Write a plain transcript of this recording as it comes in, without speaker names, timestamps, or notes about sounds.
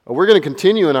We're going to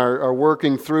continue in our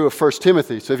working through of 1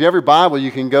 Timothy. So if you have your Bible,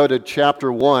 you can go to chapter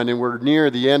 1, and we're near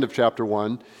the end of chapter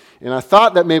 1. And I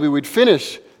thought that maybe we'd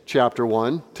finish chapter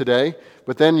 1 today,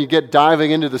 but then you get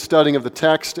diving into the studying of the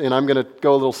text, and I'm going to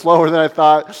go a little slower than I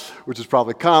thought, which is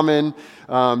probably common.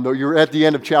 Though you're at the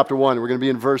end of chapter 1, and we're going to be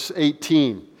in verse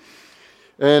 18.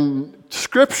 And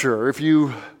Scripture, if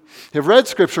you have read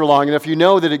Scripture long enough, you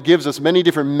know that it gives us many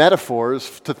different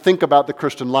metaphors to think about the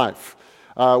Christian life.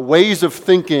 Ways of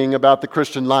thinking about the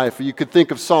Christian life. You could think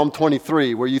of Psalm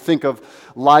 23, where you think of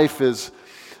life as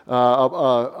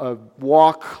a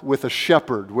walk with a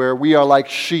shepherd, where we are like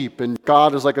sheep and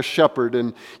God is like a shepherd.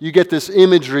 And you get this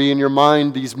imagery in your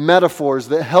mind, these metaphors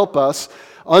that help us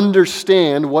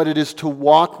understand what it is to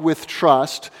walk with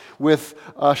trust with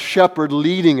a shepherd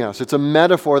leading us. It's a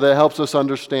metaphor that helps us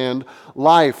understand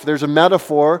life. There's a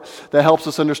metaphor that helps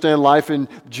us understand life in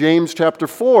James chapter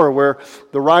 4, where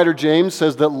the writer James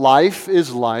says that life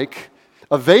is like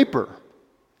a vapor.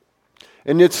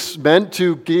 And it's meant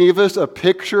to give us a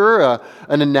picture,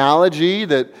 an analogy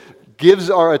that gives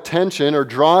our attention or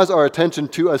draws our attention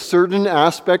to a certain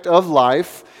aspect of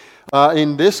life.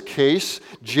 In this case,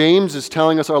 James is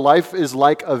telling us our life is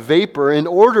like a vapor in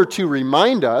order to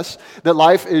remind us that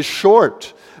life is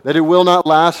short, that it will not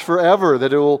last forever,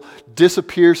 that it will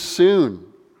disappear soon.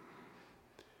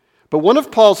 But one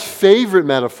of Paul's favorite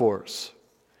metaphors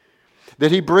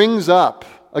that he brings up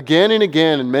again and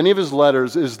again in many of his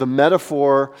letters is the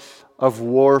metaphor of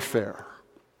warfare.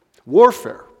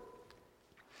 Warfare.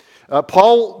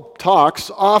 Paul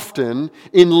talks often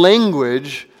in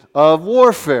language of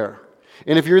warfare.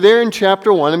 And if you're there in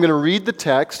chapter 1, I'm going to read the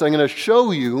text. I'm going to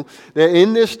show you that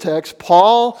in this text,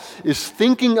 Paul is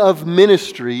thinking of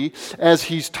ministry as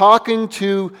he's talking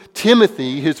to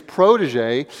Timothy, his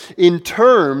protege, in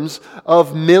terms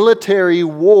of military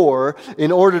war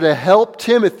in order to help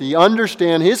Timothy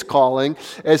understand his calling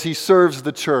as he serves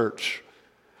the church.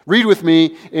 Read with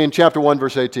me in chapter 1,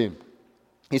 verse 18.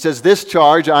 He says, "This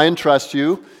charge I entrust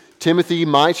you, Timothy,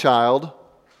 my child,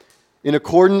 in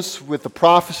accordance with the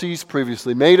prophecies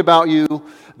previously made about you,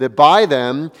 that by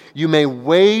them you may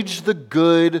wage the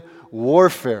good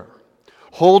warfare,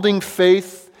 holding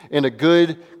faith and a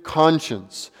good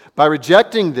conscience. By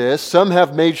rejecting this, some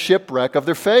have made shipwreck of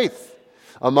their faith,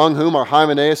 among whom are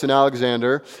Hymenaeus and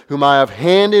Alexander, whom I have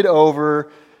handed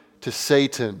over to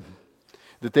Satan,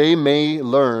 that they may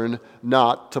learn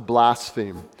not to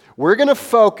blaspheme." We're going to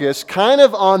focus kind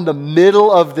of on the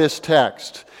middle of this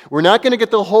text. We're not going to get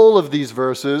the whole of these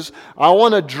verses. I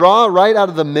want to draw right out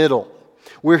of the middle,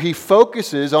 where he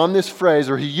focuses on this phrase,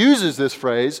 or he uses this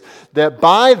phrase, that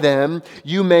by them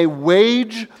you may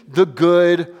wage the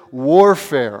good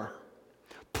warfare.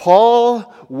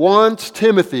 Paul wants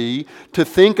Timothy to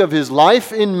think of his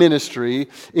life in ministry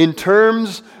in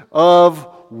terms of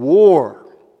war.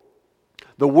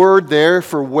 The word there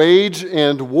for wage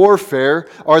and warfare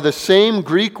are the same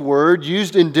Greek word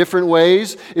used in different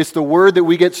ways. It's the word that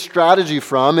we get strategy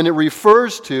from, and it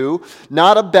refers to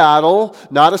not a battle,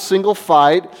 not a single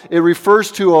fight. It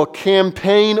refers to a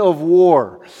campaign of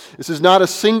war. This is not a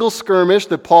single skirmish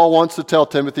that Paul wants to tell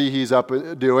Timothy he's up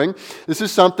doing. This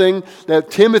is something that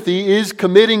Timothy is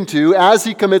committing to as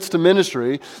he commits to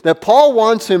ministry, that Paul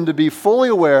wants him to be fully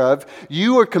aware of.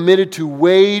 You are committed to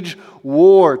wage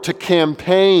war, to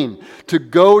campaign, to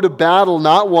go to battle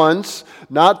not once,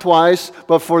 not twice,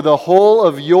 but for the whole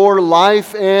of your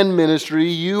life and ministry,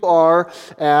 you are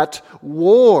at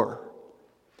war.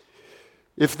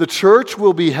 If the church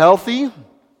will be healthy,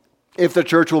 if the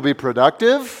church will be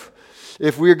productive,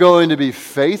 if we're going to be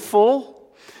faithful,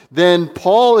 then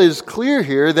Paul is clear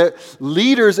here that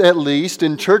leaders, at least,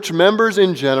 and church members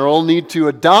in general, need to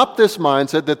adopt this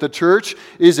mindset that the church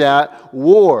is at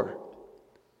war.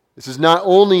 This is not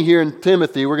only here in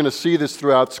Timothy, we're going to see this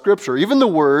throughout Scripture. Even the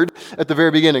word at the very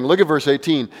beginning, look at verse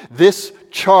 18, this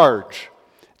charge.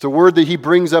 It's a word that he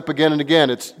brings up again and again.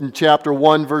 It's in chapter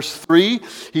 1, verse 3.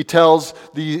 He tells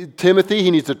Timothy he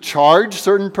needs to charge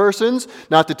certain persons,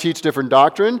 not to teach different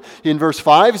doctrine. In verse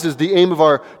 5, he says the aim of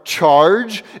our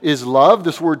charge is love.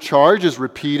 This word charge is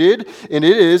repeated, and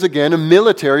it is, again, a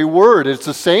military word. It's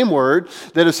the same word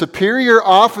that a superior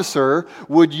officer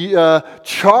would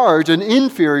charge an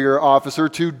inferior officer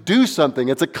to do something.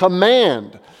 It's a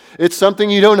command. It's something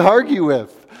you don't argue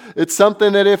with. It's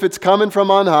something that if it's coming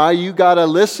from on high, you got to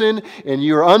listen, and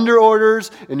you're under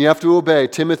orders, and you have to obey.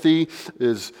 Timothy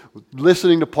is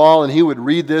listening to Paul, and he would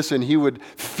read this, and he would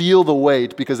feel the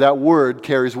weight, because that word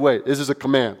carries weight. This is a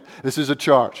command. This is a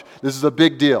charge. This is a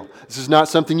big deal. This is not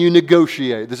something you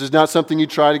negotiate. This is not something you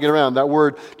try to get around. That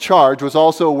word charge was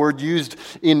also a word used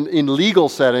in legal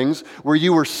settings where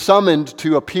you were summoned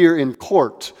to appear in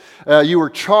court. You were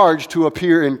charged to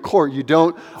appear in court. You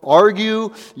don't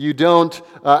argue. You don't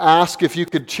ask if you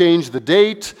could change the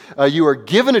date. You are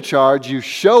given a charge. You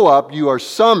show up. You are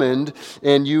summoned.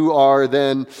 And you are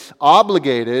then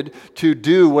obligated to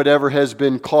do whatever has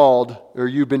been called or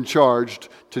you've been charged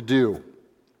to do.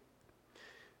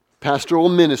 Pastoral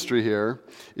ministry here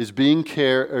is being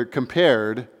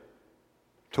compared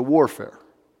to warfare.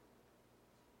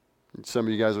 And some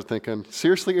of you guys are thinking,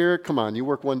 seriously, Eric? Come on, you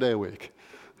work one day a week.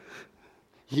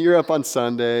 You're up on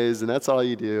Sundays, and that's all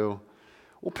you do.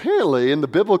 Well, apparently, in the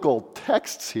biblical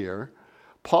texts here,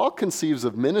 Paul conceives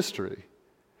of ministry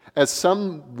as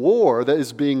some war that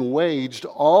is being waged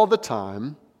all the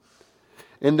time,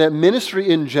 and that ministry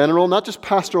in general, not just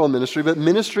pastoral ministry, but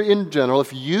ministry in general,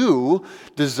 if you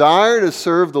desire to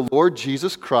serve the Lord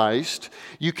Jesus Christ,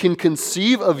 you can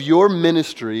conceive of your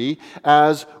ministry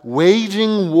as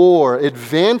waging war,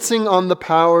 advancing on the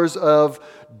powers of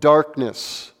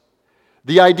darkness.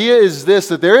 The idea is this,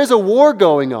 that there is a war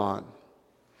going on.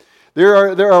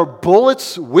 There are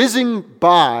bullets whizzing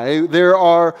by. There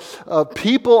are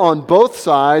people on both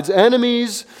sides,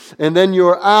 enemies, and then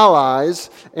your allies.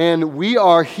 And we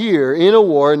are here in a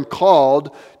war and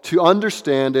called to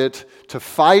understand it, to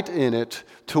fight in it,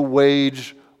 to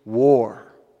wage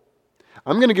war.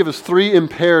 I'm going to give us 3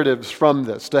 imperatives from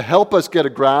this to help us get a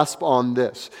grasp on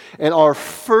this. And our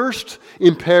first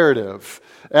imperative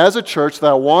as a church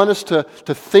that I want us to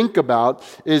think about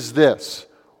is this.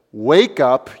 Wake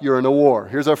up, you're in a war.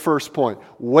 Here's our first point.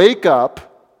 Wake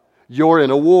up, you're in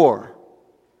a war.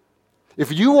 If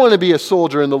you want to be a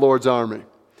soldier in the Lord's army,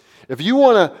 if you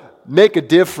want to make a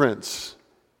difference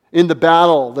in the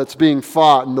battle that's being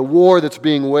fought and the war that's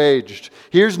being waged,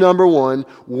 here's number 1,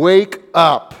 wake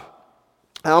up.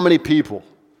 How many people,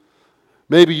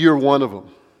 maybe you're one of them,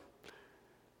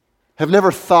 have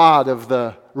never thought of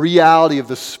the reality of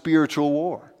the spiritual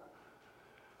war?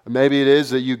 Maybe it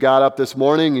is that you got up this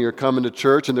morning and you're coming to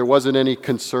church and there wasn't any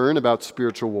concern about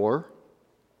spiritual war.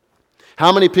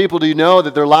 How many people do you know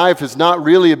that their life is not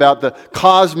really about the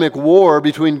cosmic war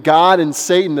between God and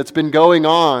Satan that's been going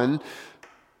on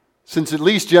since at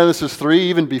least Genesis 3,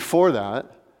 even before that?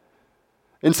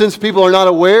 And since people are not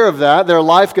aware of that, their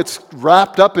life gets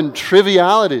wrapped up in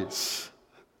trivialities,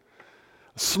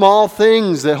 small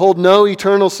things that hold no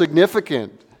eternal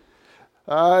significance.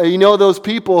 You know those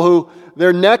people who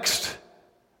their next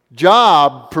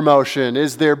job promotion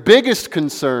is their biggest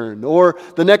concern, or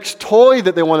the next toy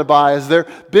that they want to buy is their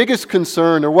biggest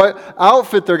concern, or what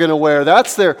outfit they're going to wear,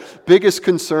 that's their biggest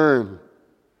concern.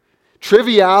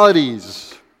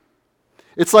 Trivialities.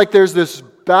 It's like there's this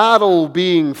battle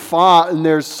being fought, and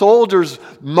there's soldiers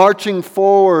marching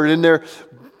forward, and they're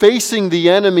facing the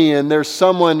enemy, and there's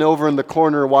someone over in the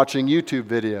corner watching YouTube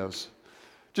videos.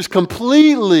 Just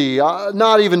completely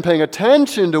not even paying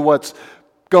attention to what's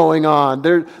going on.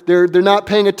 They're not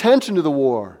paying attention to the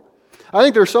war. I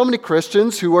think there are so many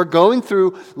Christians who are going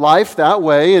through life that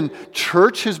way, and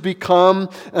church has become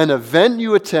an event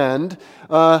you attend,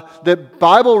 that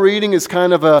Bible reading is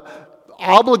kind of an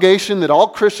obligation that all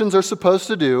Christians are supposed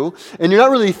to do, and you're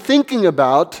not really thinking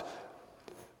about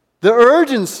the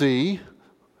urgency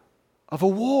of a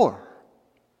war,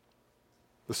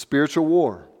 the spiritual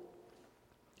war.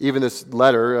 Even this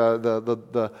letter,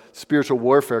 the spiritual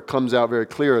warfare comes out very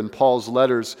clear in Paul's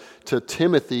letters to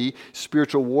Timothy.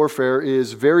 Spiritual warfare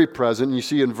is very present. And you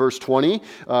see in verse 20,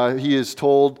 he is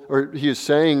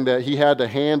saying that he had to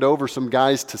hand over some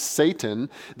guys to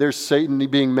Satan. There's Satan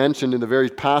being mentioned in the very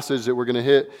passage that we're going to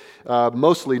hit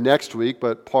mostly next week,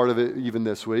 but part of it even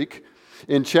this week.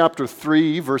 In chapter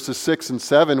 3, verses 6 and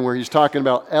 7, where he's talking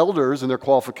about elders and their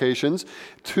qualifications,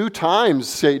 2 times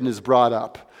Satan is brought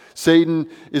up. Satan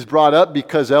is brought up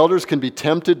because elders can be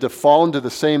tempted to fall into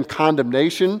the same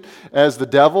condemnation as the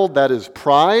devil, that is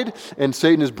pride. And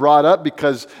Satan is brought up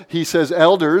because he says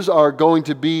elders are going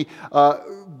to be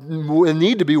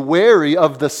need to be wary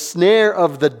of the snare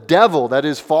of the devil, that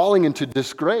is falling into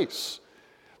disgrace.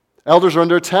 Elders are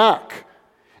under attack.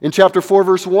 In chapter 4,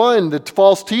 verse 1, the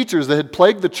false teachers that had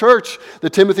plagued the church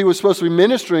that Timothy was supposed to be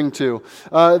ministering to,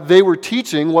 they were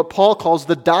teaching what Paul calls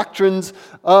the doctrines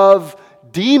of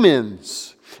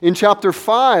demons. In chapter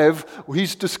 5,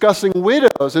 he's discussing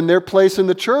widows and their place in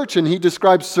the church, and he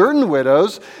describes certain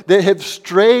widows that have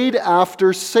strayed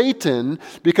after Satan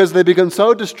because they become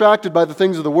so distracted by the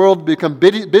things of the world, become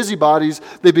busybodies,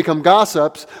 they become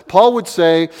gossips. Paul would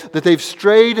say that they've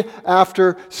strayed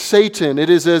after Satan. It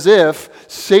is as if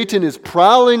Satan is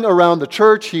prowling around the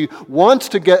church. He wants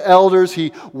to get elders.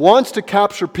 He wants to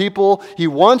capture people. He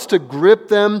wants to grip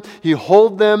them. He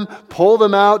hold them, pull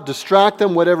them out, distract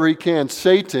them, whatever he can.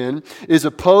 Satan is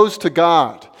opposed to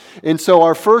God. And so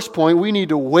our first point, we need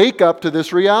to wake up to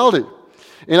this reality.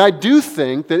 And I do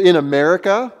think that in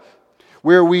America,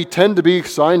 where we tend to be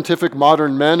scientific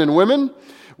modern men and women,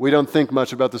 we don't think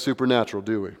much about the supernatural,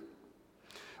 do we?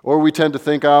 Or we tend to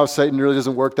think, oh, Satan really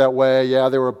doesn't work that way. Yeah,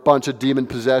 there were a bunch of demon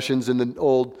possessions in the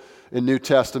Old and New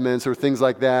Testaments or things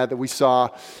like that we saw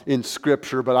in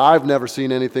Scripture, but I've never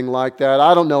seen anything like that.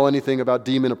 I don't know anything about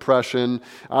demon oppression.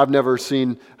 I've never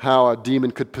seen how a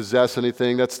demon could possess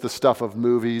anything. That's the stuff of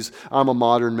movies. I'm a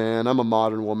modern man. I'm a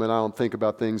modern woman. I don't think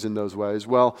about things in those ways.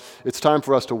 Well, it's time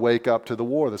for us to wake up to the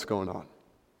war that's going on.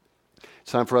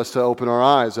 It's time for us to open our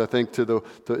eyes, I think,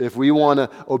 if we want to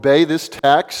obey this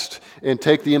text and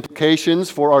take the implications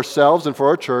for ourselves and for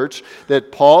our church,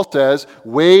 that Paul says,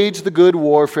 wage the good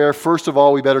warfare. First of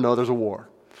all, we better know there's a war.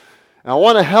 And I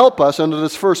want to help us under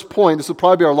this first point, this will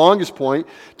probably be our longest point,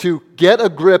 to get a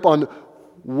grip on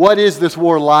what is this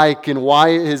war like and why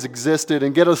it has existed,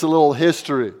 and get us a little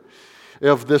history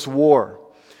of this war.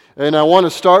 And I want to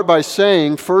start by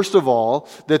saying, first of all,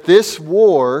 that this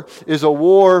war is a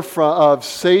war of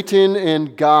Satan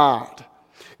and God.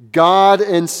 God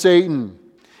and Satan.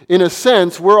 In a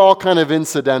sense, we're all kind of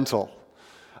incidental.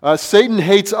 Satan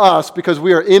hates us because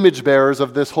we are image bearers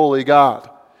of this holy God.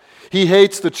 He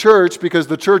hates the church because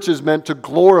the church is meant to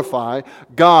glorify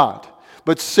God.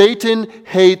 But Satan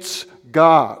hates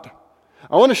God.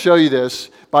 I want to show you this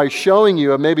by showing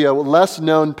you maybe a less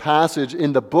known passage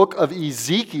in the book of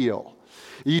Ezekiel.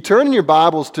 You turn in your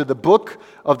Bibles to the book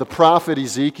of the prophet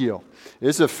Ezekiel.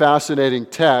 This is a fascinating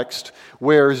text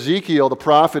where Ezekiel, the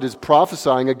prophet, is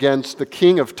prophesying against the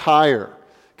king of Tyre.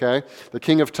 Okay? The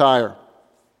king of Tyre.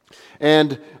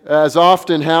 And as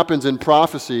often happens in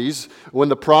prophecies, when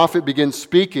the prophet begins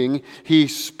speaking, he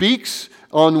speaks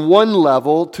on one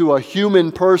level to a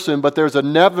human person, but there's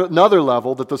another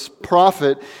level that the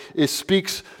prophet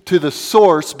speaks to the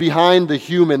source behind the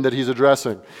human that he's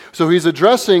addressing. So he's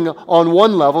addressing on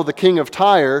one level the king of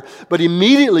Tyre, but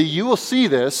immediately you will see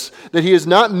this, that he is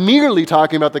not merely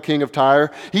talking about the king of Tyre,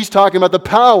 he's talking about the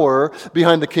power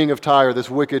behind the king of Tyre, this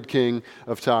wicked king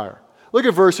of Tyre. Look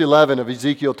at verse 11 of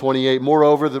Ezekiel 28.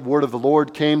 Moreover, the word of the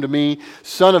Lord came to me,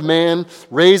 Son of man,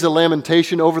 raise a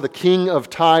lamentation over the king of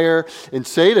Tyre, and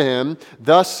say to him,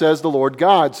 Thus says the Lord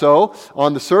God. So,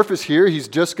 on the surface here, he's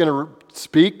just going to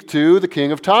speak to the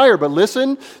king of Tyre. But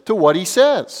listen to what he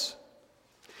says.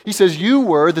 He says, You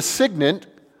were the signet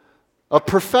of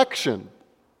perfection,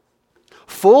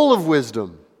 full of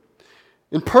wisdom,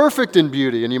 and perfect in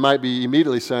beauty. And you might be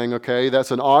immediately saying, okay,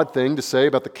 that's an odd thing to say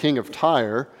about the king of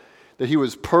Tyre, that he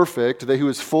was perfect, that he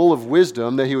was full of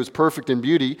wisdom, that he was perfect in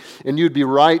beauty. And you'd be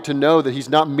right to know that he's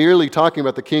not merely talking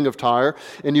about the king of Tyre,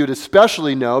 and you'd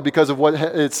especially know because of what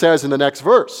it says in the next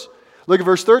verse. Look at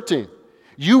verse 13.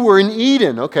 You were in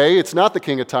Eden. Okay, it's not the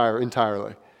king of Tyre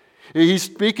entirely. He's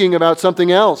speaking about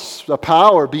something else, a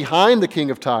power behind the king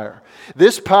of Tyre.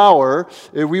 This power,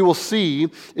 we will see,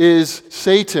 is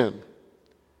Satan.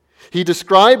 He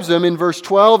describes him in verse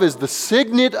 12 as the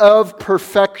signet of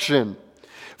perfection,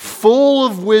 full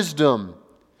of wisdom,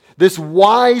 this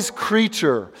wise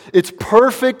creature. It's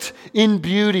perfect in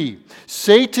beauty.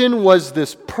 Satan was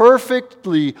this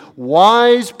perfectly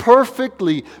wise,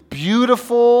 perfectly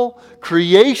beautiful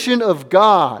creation of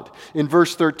God. In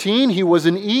verse 13, he was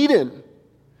in Eden.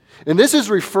 And this is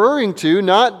referring to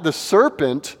not the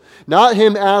serpent, not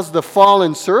him as the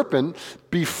fallen serpent,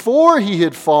 before he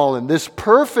had fallen, this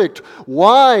perfect,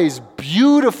 wise,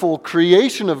 beautiful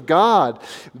creation of God,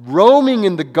 roaming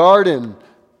in the garden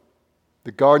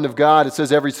of God. It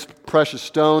says every precious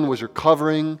stone was your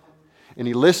covering. And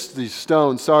he lists these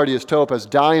stones, sardius, topaz,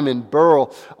 diamond,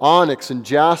 beryl, onyx, and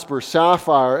jasper,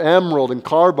 sapphire, emerald, and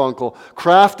carbuncle.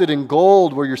 Crafted in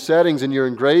gold were your settings and your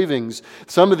engravings.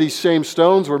 Some of these same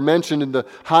stones were mentioned in the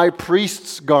high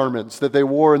priest's garments that they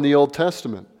wore in the Old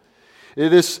Testament.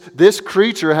 This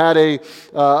creature had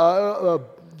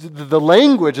the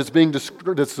language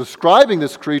that's describing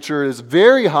this creature is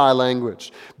very high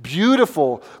language,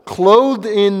 beautiful, clothed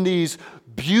in these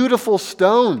beautiful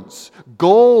stones,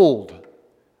 gold.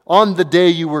 On the day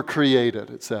you were created,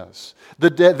 it says. The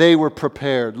day they were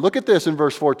prepared. Look at this in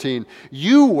verse 14.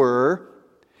 You were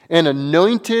an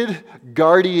anointed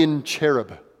guardian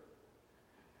cherub.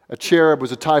 A cherub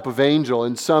was a type of angel.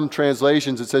 In some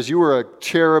translations, it says you were a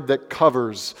cherub that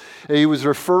covers. He was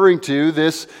referring to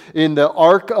this in the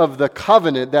Ark of the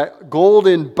Covenant, that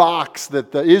golden box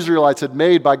that the Israelites had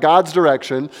made by God's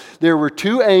direction. There were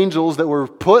two angels that were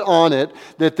put on it,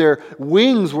 that their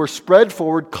wings were spread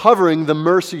forward, covering the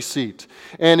mercy seat.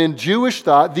 And in Jewish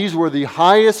thought, these were the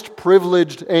highest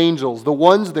privileged angels, the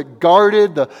ones that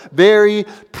guarded the very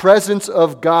presence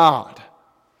of God.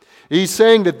 He's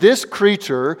saying that this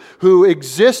creature who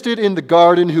existed in the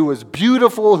garden, who was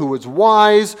beautiful, who was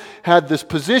wise, had this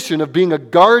position of being a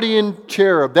guardian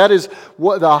cherub. That is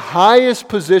what the highest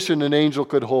position an angel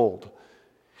could hold.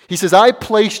 He says, I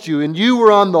placed you, and you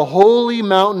were on the holy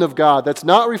mountain of God. That's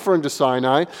not referring to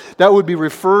Sinai. That would be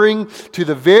referring to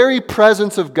the very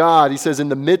presence of God. He says, in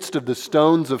the midst of the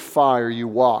stones of fire you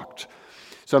walked.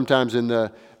 Sometimes in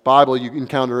the Bible, you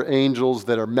encounter angels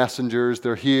that are messengers.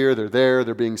 They're here, they're there,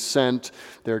 they're being sent.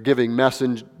 They're giving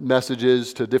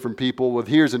messages to different people. Well,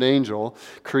 here's an angel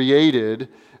created,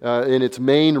 and its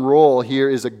main role here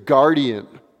is a guardian.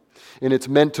 And it's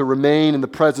meant to remain in the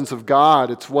presence of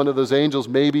God. It's one of those angels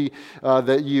maybe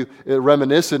that you,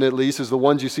 reminiscent at least, is the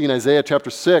ones you see in Isaiah chapter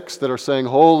 6 that are saying,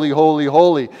 holy, holy,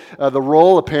 holy. The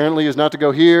role apparently is not to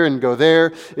go here and go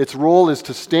there. Its role is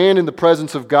to stand in the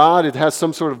presence of God. It has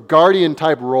some sort of guardian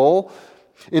type role.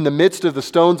 In the midst of the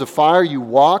stones of fire, you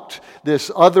walked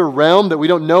this other realm that we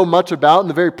don't know much about. In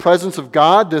the very presence of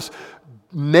God, this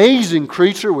amazing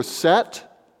creature was set.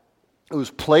 It was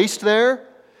placed there.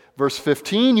 Verse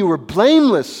 15, you were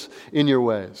blameless in your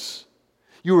ways.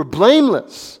 You were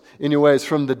blameless in your ways.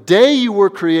 From the day you were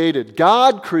created,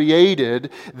 God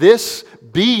created this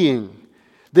being,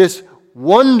 this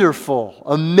wonderful,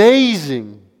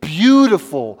 amazing,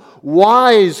 beautiful,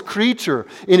 wise creature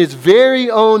in His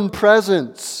very own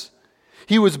presence.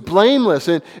 He was blameless.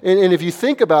 And if you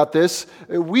think about this,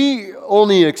 we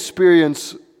only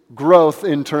experience growth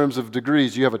in terms of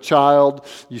degrees. You have a child,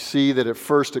 you see that at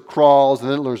first it crawls, and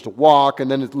then it learns to walk,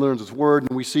 and then it learns its word,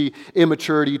 and we see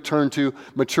immaturity turn to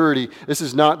maturity. This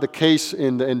is not the case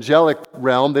in the angelic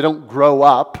realm. They don't grow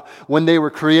up. When they were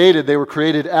created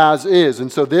as is.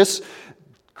 And so this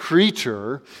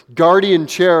creature, guardian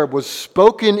cherub, was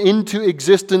spoken into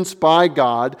existence by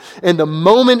God, and the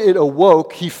moment it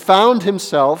awoke, he found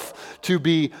himself to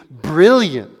be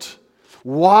brilliant,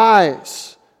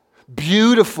 wise,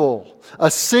 beautiful, a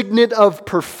signet of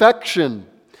perfection.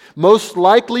 Most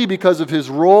likely because of his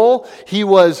role, he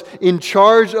was in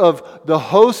charge of the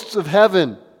hosts of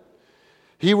heaven.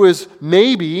 He was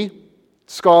maybe,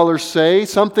 scholars say,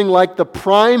 something like the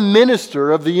prime minister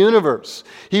of the universe.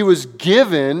 He was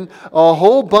given a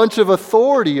whole bunch of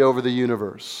authority over the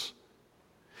universe.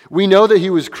 We know that he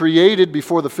was created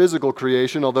before the physical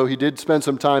creation, although he did spend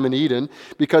some time in Eden,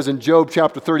 because in Job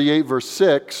chapter 38, verse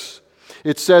 6,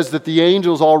 it says that the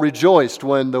angels all rejoiced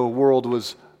when the world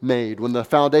was made. When the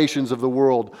foundations of the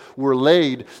world were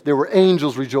laid, there were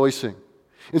angels rejoicing.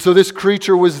 And so this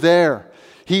creature was there.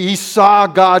 He saw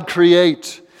God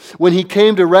create. When he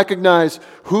came to recognize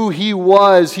who he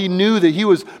was, he knew that he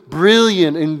was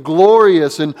brilliant and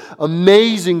glorious and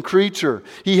amazing creature.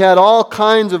 He had all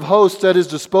kinds of hosts at his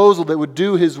disposal that would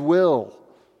do his will.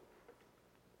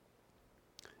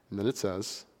 And then it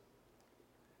says,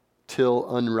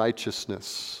 till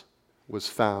unrighteousness was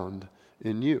found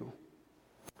in you.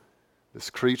 This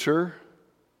creature,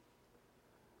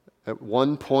 at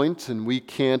one point, and we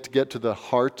can't get to the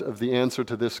heart of the answer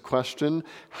to this question,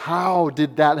 how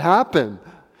did that happen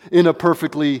in a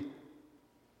perfectly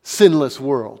sinless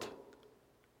world?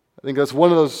 I think that's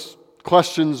one of those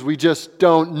questions we just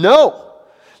don't know,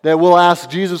 that we'll ask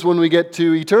Jesus when we get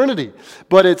to eternity.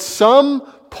 But at some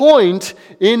point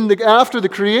after the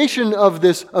creation of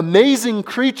this amazing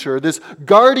creature, this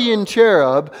guardian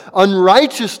cherub,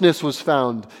 unrighteousness was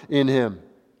found in him.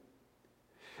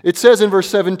 It says in verse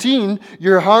 17,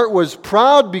 your heart was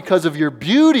proud because of your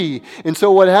beauty. And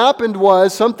so what happened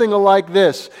was something like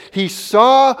this. He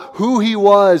saw who he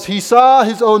was. He saw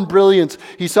his own brilliance.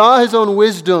 He saw his own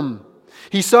wisdom.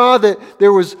 He saw that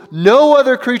there was no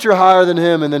other creature higher than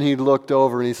him. And then he looked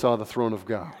over and he saw the throne of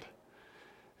God.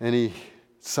 And at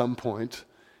some point,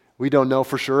 we don't know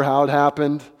for sure how it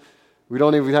happened. We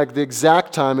don't even have the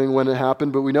exact timing when it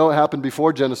happened, but we know it happened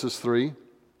before Genesis 3.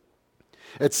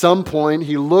 At some point,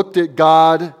 he looked at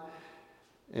God,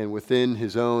 and within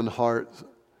his own heart,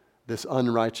 this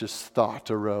unrighteous thought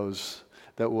arose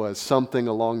that was something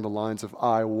along the lines of,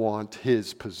 I want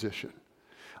his position.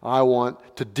 I want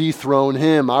to dethrone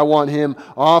him. I want him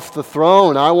off the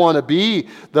throne. I want to be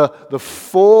the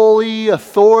fully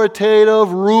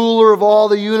authoritative ruler of all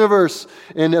the universe.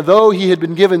 And though he had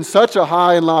been given such a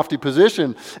high and lofty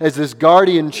position as this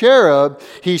guardian cherub,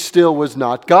 he still was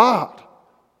not God.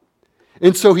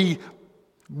 And so he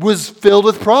was filled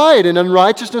with pride, and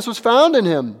unrighteousness was found in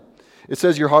him. It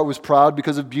says your heart was proud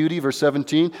because of beauty. Verse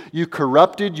 17, you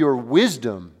corrupted your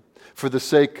wisdom for the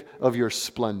sake of your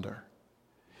splendor.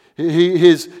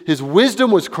 His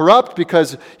wisdom was corrupt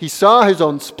because he saw his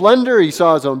own splendor, he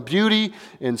saw his own beauty,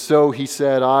 and so he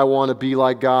said, I want to be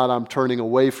like God, I'm turning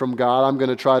away from God, I'm going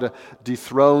to try to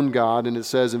dethrone God. And it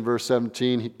says in verse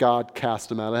 17, God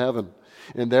cast him out of heaven.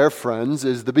 And there, friends,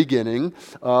 is the beginning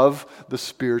of the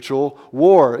spiritual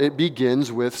war. It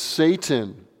begins with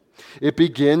Satan. It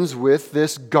begins with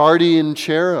this guardian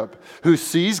cherub who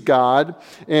sees God,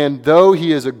 and though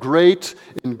he is a great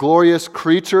and glorious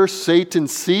creature, Satan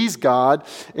sees God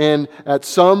and at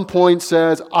some point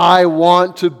says, I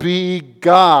want to be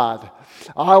God.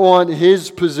 I want his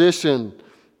position.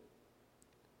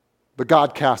 But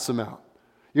God casts him out.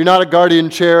 You're not a guardian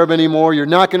cherub anymore. You're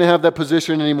not going to have that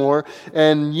position anymore.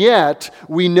 And yet,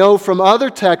 we know from other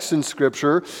texts in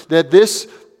Scripture that this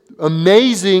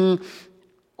amazing,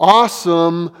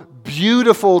 awesome,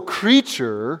 beautiful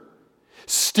creature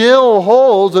still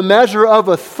holds a measure of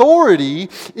authority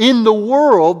in the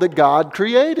world that God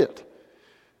created.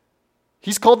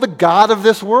 He's called the God of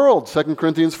this world, 2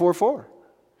 Corinthians 4:4.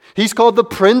 He's called the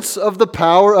prince of the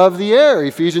power of the air,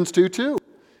 Ephesians 2:2.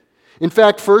 In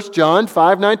fact, 1 John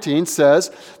 5:19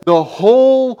 says, the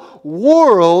whole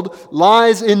world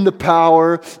lies in the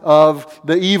power of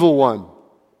the evil one.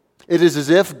 It is as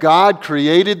if God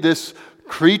created this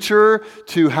creature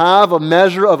to have a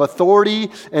measure of authority,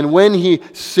 and when he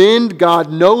sinned, God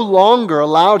no longer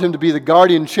allowed him to be the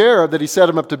guardian cherub that he set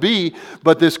him up to be,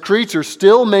 but this creature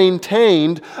still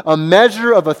maintained a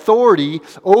measure of authority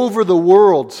over the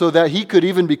world so that he could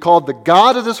even be called the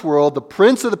God of this world, the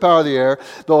prince of the power of the air.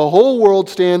 The whole world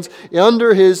stands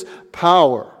under his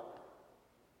power.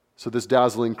 So this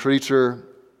dazzling creature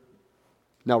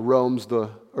now roams the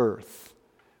earth.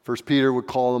 1 Peter would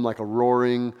call him like a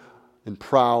roaring and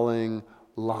prowling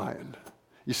lion.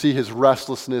 You see his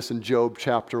restlessness in Job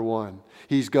chapter 1.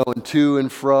 He's going to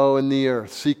and fro in the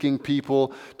earth, seeking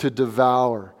people to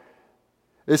devour.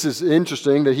 This is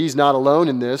interesting that he's not alone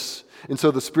in this. And so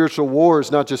the spiritual war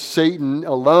is not just Satan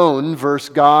alone versus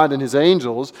God and his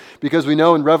angels, because we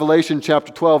know in Revelation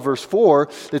chapter 12, verse 4,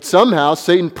 that somehow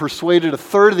Satan persuaded a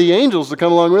third of the angels to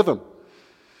come along with him.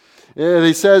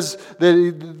 He says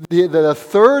that a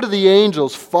third of the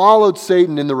angels followed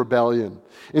Satan in the rebellion.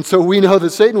 And so we know that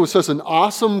Satan was such an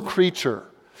awesome creature,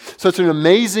 such an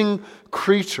amazing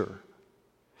creature,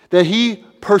 that he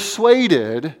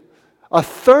persuaded a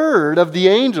third of the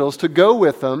angels to go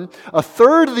with him. A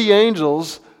third of the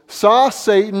angels saw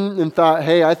Satan and thought,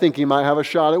 hey, I think he might have a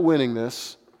shot at winning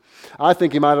this. I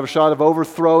think he might have a shot of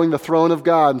overthrowing the throne of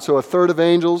God. And so a third of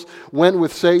angels went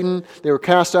with Satan. They were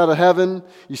cast out of heaven.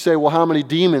 You say, well, how many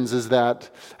demons is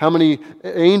that? How many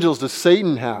angels does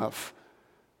Satan have?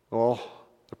 Well,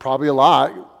 probably a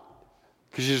lot,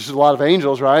 because there's a lot of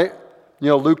angels, right? You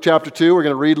know, Luke chapter 2, we're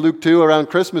going to read Luke 2 around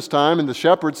Christmas time, and the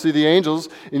shepherds see the angels.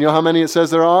 And you know how many it says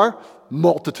there are?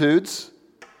 Multitudes.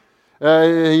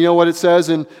 You know what it says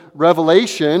in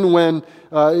Revelation when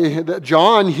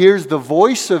John hears the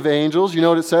voice of angels? You know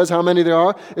what it says, how many there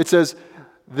are? It says,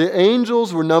 the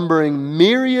angels were numbering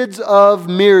myriads of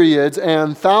myriads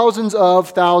and thousands of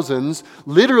thousands.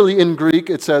 Literally in Greek,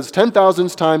 it says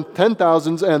 10,000s times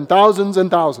 10,000s and thousands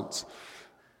and thousands.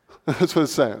 That's what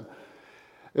it's saying.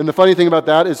 And the funny thing about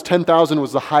that is 10,000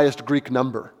 was the highest Greek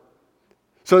number.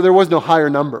 So there was no higher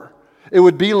number. It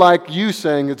would be like you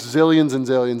saying it's zillions and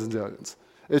zillions and zillions.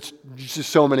 It's just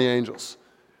so many angels.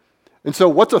 And so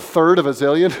what's a third of a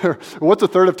zillion? Or what's a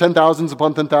third of 10,000s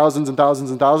upon 10,000s and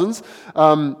thousands and thousands?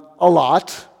 A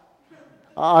lot.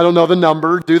 I don't know the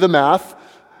number. Do the math.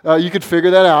 You could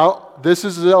figure that out. This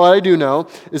is what I do know,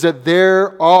 is that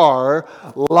there are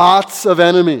lots of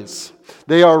enemies.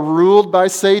 They are ruled by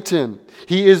Satan.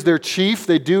 He is their chief.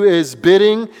 They do his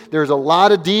bidding. There's a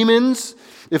lot of demons.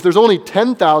 If there's only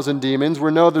 10,000 demons, we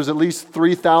know there's at least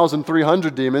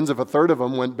 3,300 demons if a third of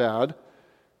them went bad.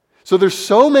 So there's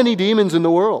so many demons in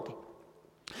the world.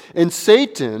 And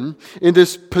Satan, in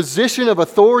this position of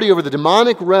authority over the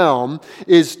demonic realm,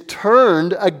 is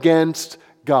turned against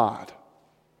God.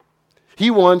 He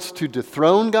wants to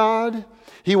dethrone God.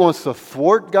 He wants to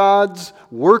thwart God's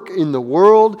work in the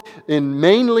world. And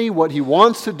mainly what he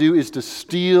wants to do is to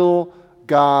steal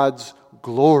God's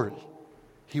glory.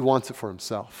 He wants it for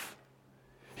himself.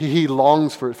 He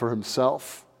longs for it for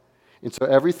himself. And so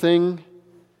everything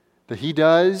that he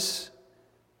does,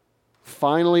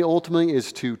 finally, ultimately,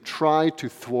 is to try to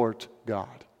thwart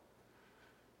God.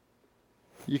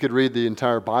 You could read the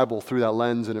entire Bible through that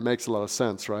lens, and it makes a lot of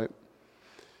sense, right?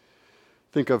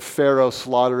 Think of Pharaoh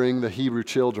slaughtering the Hebrew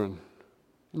children.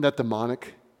 Isn't that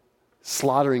demonic?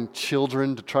 Slaughtering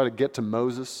children to try to get to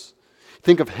Moses.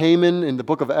 Think of Haman in the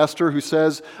book of Esther who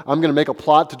says, I'm going to make a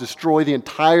plot to destroy the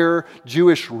entire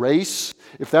Jewish race.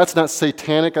 If that's not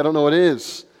satanic, I don't know what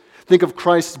is. Think of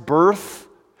Christ's birth.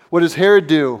 What does Herod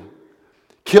do?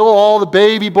 Kill all the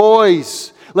baby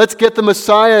boys. Let's get the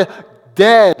Messiah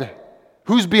dead.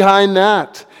 Who's behind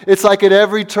that? It's like at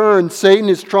every turn, Satan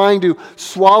is trying to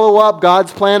swallow up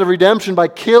God's plan of redemption by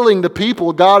killing the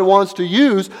people God wants to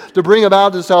use to bring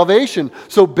about his salvation.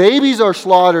 So babies are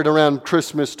slaughtered around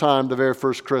Christmas time, the very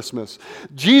first Christmas.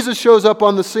 Jesus shows up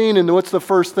on the scene, and what's the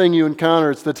first thing you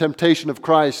encounter? It's the temptation of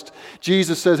Christ.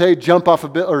 Jesus says, hey, jump off a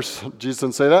building. Or Jesus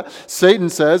didn't say that. Satan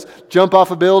says, jump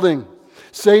off a building.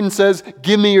 Satan says,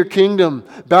 give me your kingdom.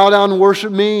 Bow down and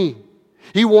worship me.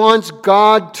 He wants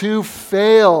God to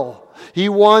fail. He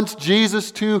wants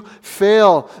Jesus to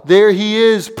fail. There he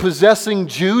is, possessing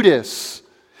Judas.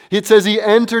 It says he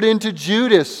entered into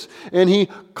Judas, and he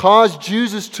caused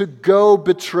Judas to go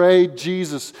betray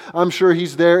Jesus. I'm sure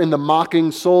he's there in the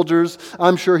mocking soldiers.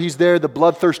 I'm sure he's there, the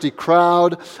bloodthirsty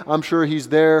crowd. I'm sure he's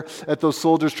there at those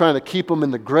soldiers trying to keep him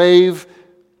in the grave.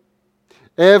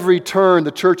 Every turn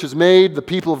the church has made, the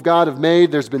people of God have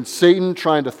made, there's been Satan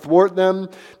trying to thwart them,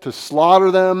 to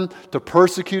slaughter them, to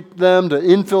persecute them, to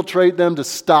infiltrate them, to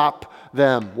stop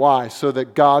them. Why? So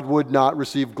that God would not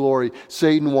receive glory.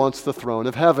 Satan wants the throne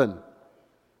of heaven.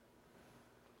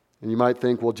 And you might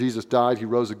think, well, Jesus died, he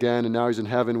rose again, and now he's in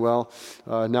heaven. Well,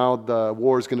 now the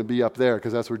war is going to be up there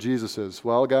because that's where Jesus is.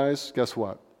 Well, guys, guess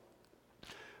what?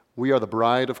 We are the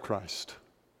bride of Christ.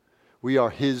 We are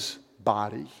his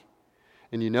body.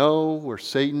 And you know where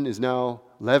Satan is now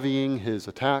levying his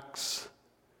attacks?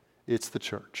 It's the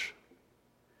church.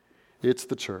 It's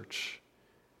the church.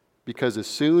 Because as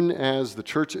soon as the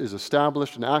church is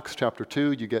established in Acts chapter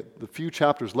 2, you get a few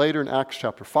chapters later in Acts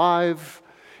chapter 5,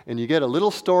 and you get a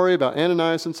little story about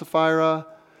Ananias and Sapphira,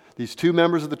 these two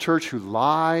members of the church who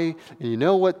lie. And you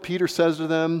know what Peter says to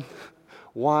them?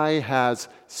 Why has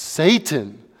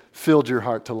Satan filled your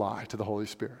heart to lie to the Holy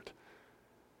Spirit?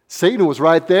 Satan was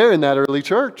right there in that early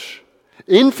church,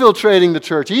 infiltrating the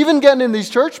church, even getting in these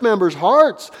church members'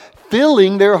 hearts,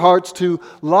 filling their hearts to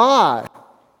lie.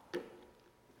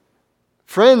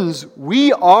 Friends,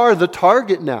 we are the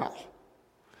target now.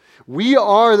 We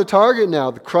are the target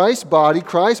now. The Christ body,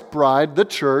 Christ's bride, the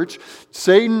church.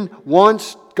 Satan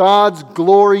wants God's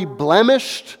glory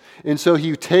blemished. And so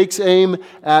he takes aim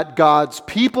at God's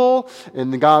people,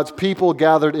 and God's people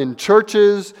gathered in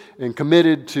churches and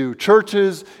committed to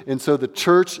churches, and so the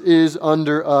church is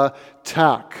under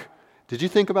attack. Did you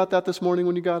think about that this morning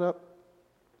when you got up?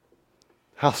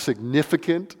 How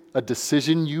significant a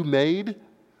decision you made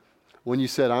when you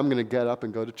said, I'm going to get up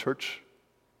and go to church?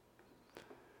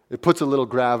 It puts a little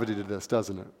gravity to this,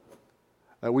 doesn't it?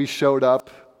 That we showed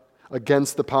up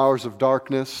against the powers of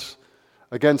darkness,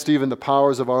 against even the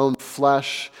powers of our own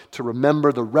flesh, to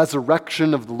remember the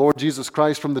resurrection of the Lord Jesus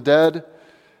Christ from the dead.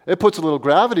 It puts a little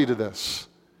gravity to this.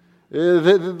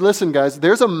 Listen, guys,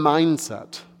 there's a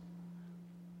mindset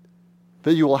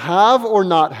that you will have or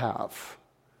not have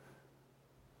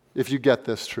if you get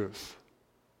this truth.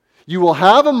 You will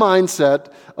have a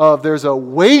mindset of there's a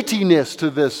weightiness to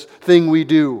this thing we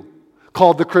do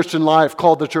called the Christian life,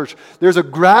 called the church. There's a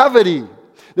gravity.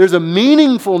 There's a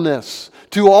meaningfulness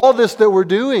to all this that we're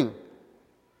doing.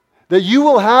 That you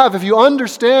will have, if you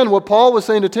understand what Paul was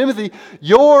saying to Timothy,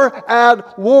 you're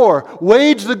at war.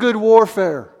 Wage the good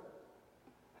warfare.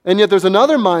 And yet there's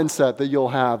another mindset that you'll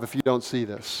have if you don't see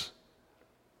this.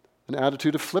 An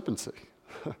attitude of flippancy.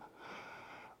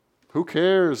 Who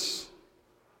cares?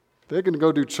 They're going to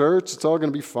go do church. It's all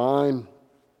going to be fine.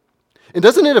 And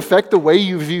doesn't it affect the way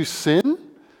you view sin?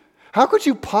 How could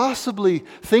you possibly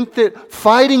think that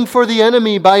fighting for the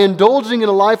enemy by indulging in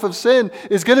a life of sin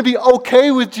is going to be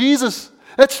okay with Jesus?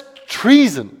 That's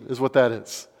treason, is what that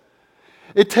is.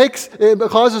 It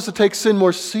causes us to take sin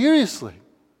more seriously.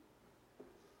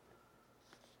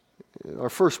 Our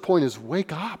first point is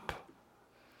wake up.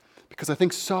 Because I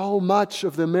think so much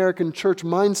of the American church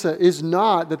mindset is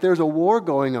not that there's a war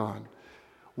going on.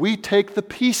 We take the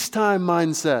peacetime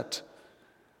mindset.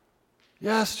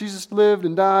 Yes, Jesus lived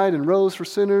and died and rose for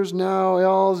sinners. Now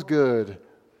all's good.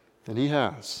 And he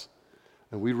has.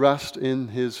 And we rest in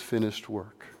his finished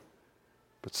work.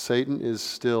 But Satan is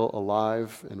still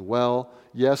alive and well.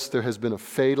 Yes, there has been a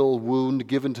fatal wound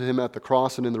given to him at the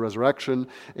cross and in the resurrection,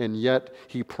 and yet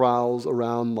he prowls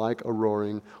around like a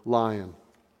roaring lion.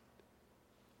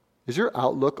 Is your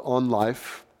outlook on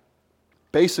life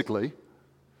basically,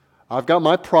 I've got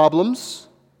my problems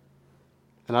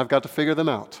and I've got to figure them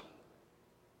out?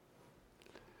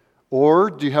 Or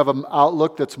do you have an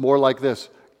outlook that's more like this?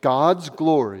 God's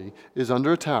glory is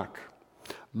under attack.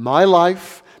 My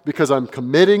life, because I'm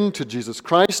committing to Jesus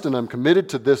Christ and I'm committed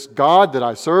to this God that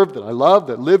I serve, that I love,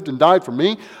 that lived and died for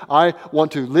me, I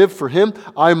want to live for Him.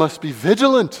 I must be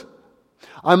vigilant.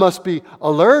 I must be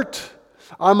alert.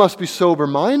 I must be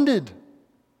sober-minded.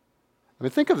 I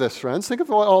mean, think of this, friends. Think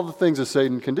of all the things that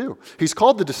Satan can do. He's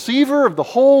called the deceiver of the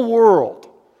whole world.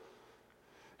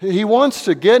 He wants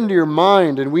to get into your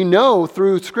mind, and we know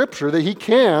through Scripture that he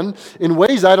can, in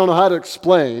ways I don't know how to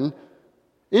explain,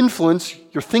 influence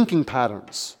your thinking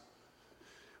patterns.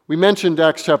 We mentioned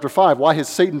Acts chapter 5. Why has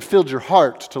Satan filled your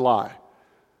heart to lie?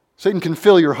 Satan can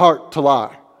fill your heart to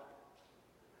lie.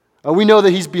 We know that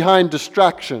he's behind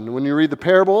distraction. When you read the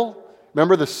parable,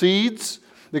 remember the seeds?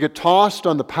 They get tossed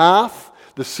on the path.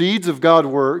 The seeds of God's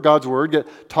Word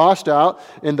get tossed out,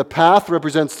 and the path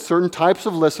represents certain types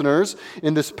of listeners.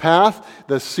 In this path,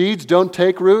 the seeds don't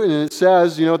take root, and it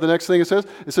says, you know what the next thing it says?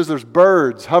 It says there's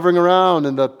birds hovering around,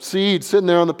 and the seeds sitting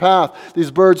there on the path.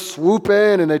 These birds swoop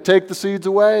in, and they take the seeds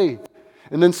away.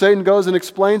 And then Satan goes and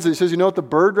explains it. He says, you know what the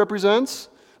bird represents?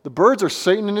 The birds are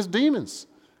Satan and his demons.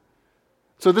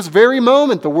 So this very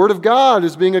moment, the Word of God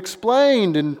is being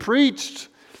explained and preached,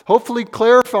 hopefully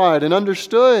clarified and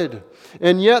understood.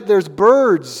 And yet there's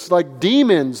birds like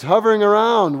demons hovering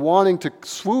around wanting to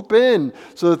swoop in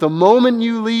so that the moment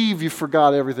you leave, you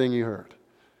forgot everything you heard.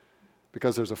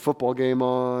 Because there's a football game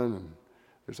on, and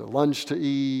there's a lunch to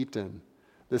eat, and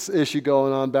this issue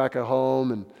going on back at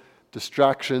home, and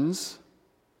distractions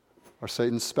are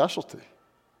Satan's specialty.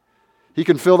 He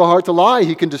can fill the heart to lie.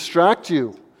 He can distract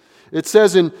you. It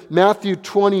says in Matthew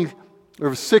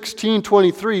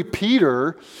 16:23,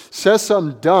 Peter says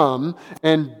something dumb,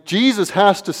 and Jesus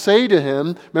has to say to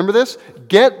him, remember this?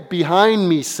 Get behind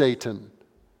me, Satan.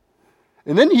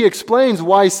 And then he explains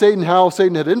how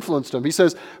Satan had influenced him. He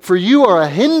says, for you are a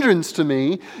hindrance to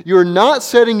me. You're not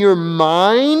setting your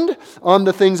mind on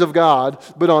the things of God,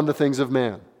 but on the things of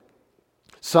man.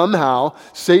 Somehow,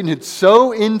 Satan had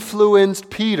so influenced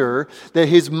Peter that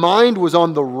his mind was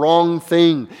on the wrong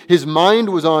thing. His mind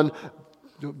was on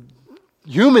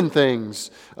human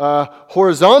things,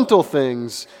 horizontal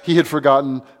things. He had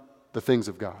forgotten the things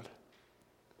of God.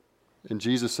 And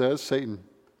Jesus says Satan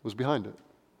was behind it.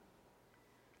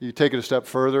 You take it a step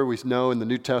further, we know in the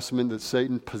New Testament that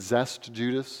Satan possessed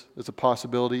Judas as a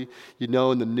possibility. You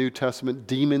know in the New Testament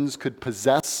demons could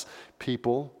possess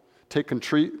people, take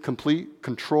complete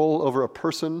control over a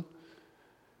person.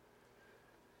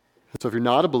 And so if you're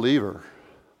not a believer,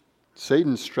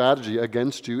 Satan's strategy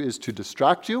against you is to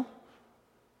distract you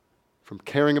from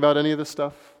caring about any of this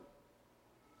stuff.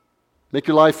 Make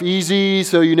your life easy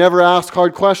so you never ask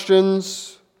hard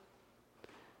questions.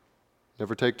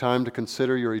 Never take time to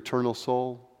consider your eternal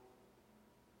soul.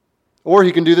 Or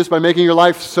he can do this by making your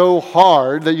life so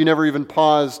hard that you never even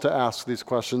pause to ask these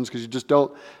questions because you just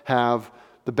don't have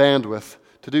the bandwidth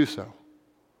to do so.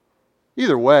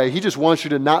 Either way, he just wants you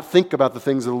to not think about the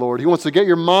things of the Lord. He wants to get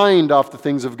your mind off the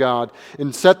things of God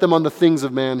and set them on the things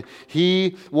of man.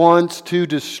 He wants to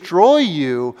destroy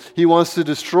you. He wants to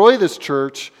destroy this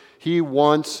church. He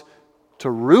wants to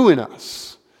ruin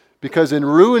us. Because in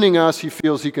ruining us, he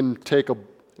feels he can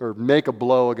make a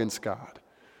blow against God.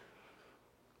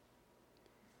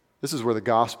 This is where the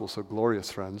gospel is so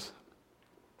glorious, friends.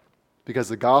 Because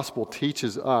the gospel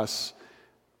teaches us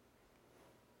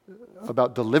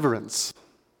about deliverance.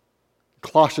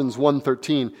 Colossians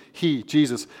 1:13, He,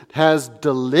 Jesus, has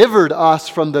delivered us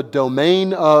from the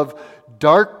domain of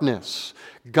darkness.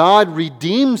 God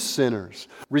redeems sinners.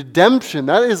 Redemption,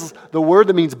 that is the word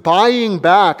that means buying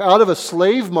back out of a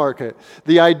slave market.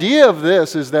 The idea of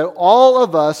this is that all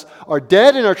of us are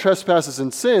dead in our trespasses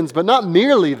and sins, but not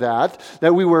merely that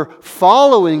we were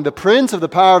following the prince of the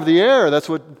power of the air. That's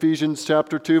what Ephesians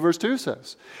chapter 2, verse 2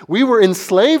 says. We were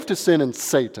enslaved to sin and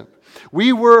Satan.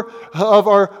 We were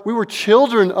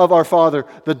children of our father,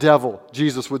 the devil,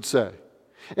 Jesus would say.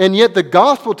 And yet the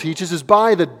gospel teaches is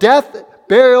by the death,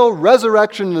 burial,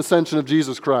 resurrection, and ascension of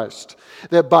Jesus Christ,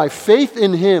 that by faith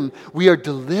in Him we are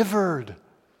delivered,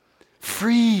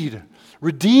 freed,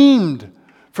 redeemed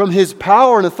from His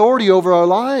power and authority over our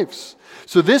lives.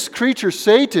 So this creature,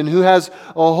 Satan, who has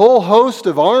a whole host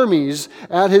of armies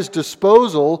at his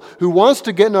disposal, who wants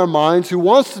to get in our minds, who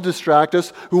wants to distract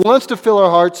us, who wants to fill our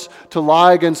hearts to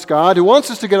lie against God, who wants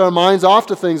us to get our minds off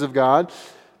to things of God,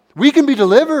 we can be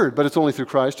delivered, but it's only through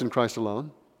Christ and Christ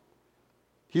alone.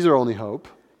 He's our only hope.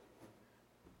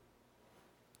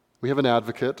 We have an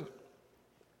advocate.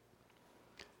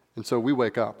 And so we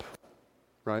wake up,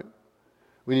 right?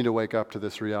 We need to wake up to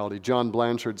this reality. John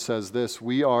Blanchard says this: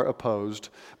 we are opposed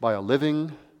by a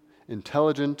living,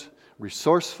 intelligent,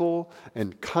 resourceful,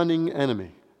 and cunning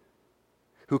enemy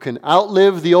who can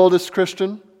outlive the oldest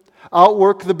Christian,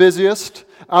 outwork the busiest,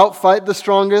 outfight the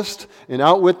strongest, and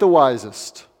outwit the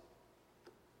wisest.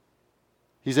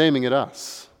 He's aiming at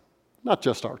us, not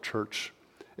just our church.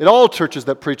 At all churches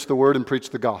that preach the word and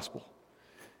preach the gospel.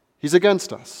 He's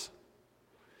against us.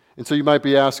 And so you might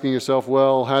be asking yourself,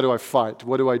 well, how do I fight?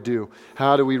 What do I do?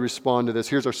 How do we respond to this?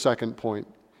 Here's our second point.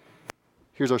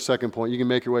 You can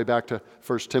make your way back to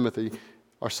 1 Timothy.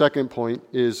 Our second point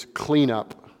is clean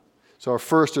up. So our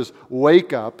first is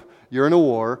wake up. You're in a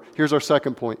war. Here's our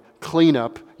second point. Clean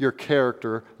up. Your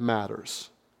character matters.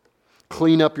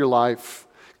 Clean up your life.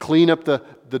 Clean up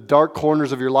the dark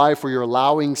corners of your life where you're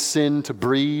allowing sin to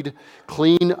breed.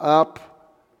 Clean up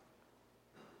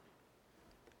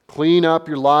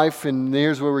your life, and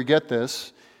here's where we get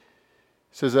this.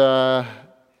 It says,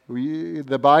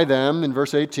 by them, in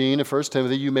verse 18 of 1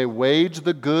 Timothy, you may wage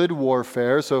the good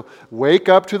warfare. So wake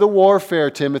up to the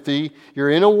warfare, Timothy.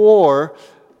 You're in a war.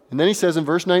 And then he says in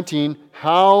verse 19,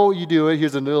 how you do it.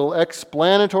 Here's a little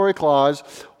explanatory clause.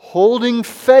 Holding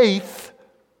faith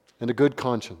and a good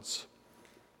conscience.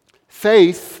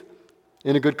 Faith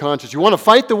and a good conscience. You want to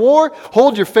fight the war?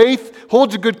 Hold your faith.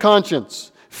 Hold your good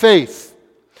conscience. Faith.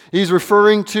 He's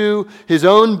referring to his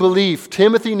own belief.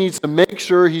 Timothy needs to make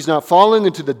sure he's not falling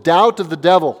into the doubt of the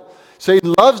devil.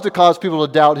 Satan loves to cause people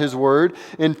to doubt his word.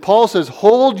 And Paul says,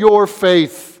 hold your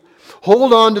faith.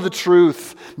 Hold on to the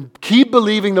truth. Keep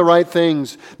believing the right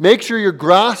things. Make sure you're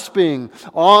grasping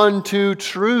onto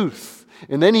truth.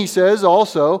 And then he says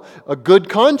also, a good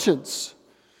conscience.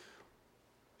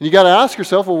 And you got to ask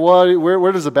yourself, well,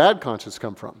 where does a bad conscience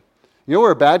come from? You know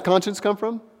where a bad conscience comes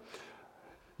from?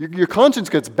 Your conscience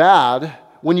gets bad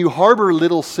when you harbor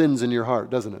little sins in your heart,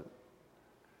 doesn't it?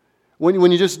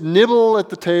 When you just nibble at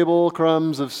the table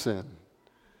crumbs of sin.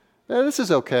 This is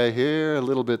okay here, a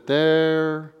little bit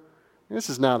there. This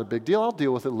is not a big deal. I'll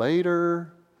deal with it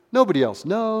later. Nobody else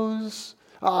knows.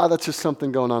 That's just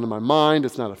something going on in my mind.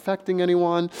 It's not affecting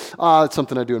anyone. It's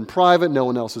something I do in private. No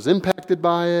one else is impacted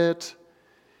by it.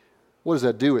 What does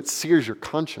that do? It sears your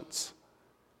conscience.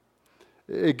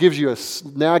 It gives you a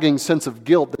nagging sense of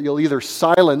guilt that you'll either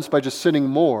silence by just sinning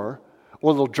more,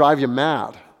 or it'll drive you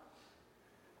mad.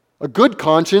 A good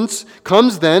conscience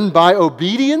comes then by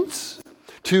obedience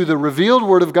to the revealed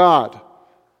Word of God.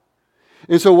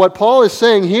 And so what Paul is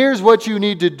saying, here's what you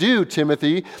need to do,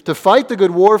 Timothy, to fight the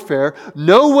good warfare.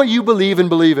 Know what you believe and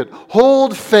believe it.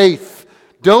 Hold faith.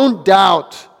 Don't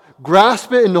doubt.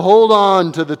 Grasp it and hold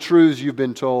on to the truths you've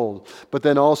been told. But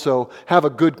then also have a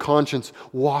good conscience.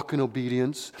 Walk in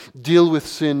obedience. Deal with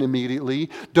sin immediately.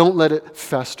 Don't let it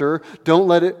fester. Don't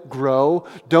let it grow.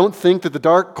 Don't think that the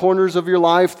dark corners of your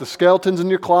life, the skeletons in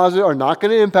your closet, are not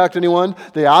going to impact anyone.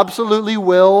 They absolutely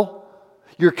will.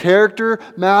 Your character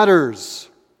matters.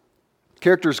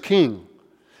 Character is king.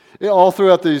 All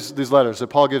throughout these letters that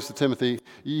Paul gives to Timothy,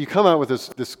 you come out with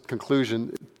this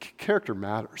conclusion. Character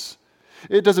matters.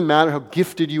 It doesn't matter how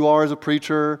gifted you are as a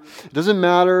preacher. It doesn't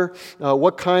matter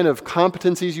what kind of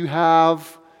competencies you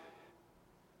have.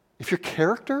 If your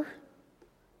character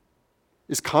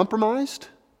is compromised,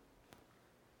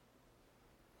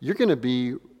 you're going to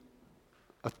be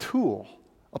a tool,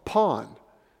 a pawn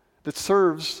that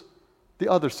serves the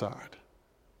other side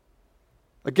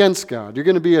against God. You're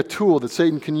going to be a tool that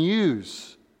Satan can use.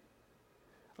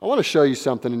 I want to show you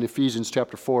something in Ephesians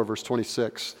chapter 4, verse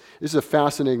 26. This is a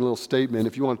fascinating little statement.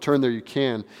 If you want to turn there, you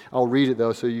can. I'll read it,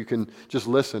 though, so you can just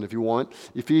listen if you want.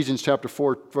 Ephesians chapter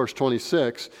 4, verse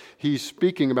 26, he's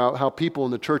speaking about how people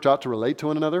in the church ought to relate to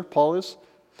one another, Paul is.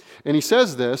 And he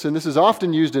says this, and this is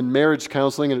often used in marriage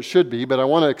counseling, and it should be, but I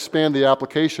want to expand the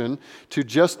application to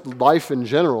just life in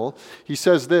general. He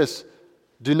says this,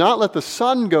 do not let the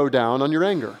sun go down on your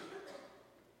anger.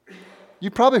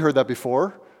 You've probably heard that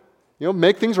before.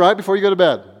 Make things right before you go to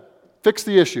bed. Fix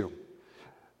the issue.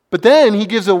 But then he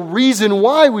gives a reason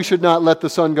why we should not let the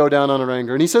sun go down on our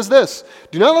anger. And he says this,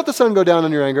 do not let the sun go down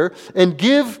on your anger and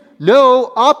give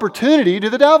no opportunity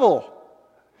to the devil.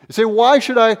 You say, why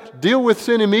should I deal with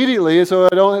sin immediately so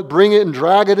I don't bring it and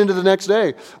drag it into the next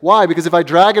day? Why? Because if I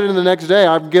drag it into the next day,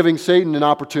 I'm giving Satan an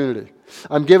opportunity.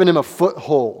 I'm giving him a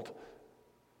foothold.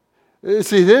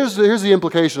 See, here's the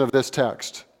implication of this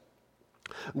text.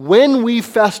 When we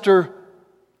fester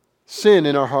sin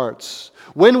in our hearts,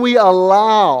 when we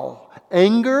allow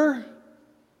anger,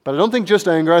 but I don't think just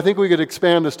anger, I think we could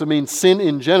expand this to mean sin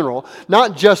in general,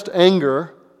 not just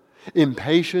anger,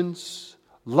 impatience,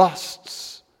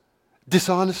 lusts,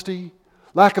 dishonesty,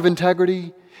 lack of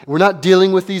integrity. We're not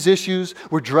dealing with these issues.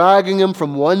 We're dragging them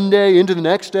from one day into the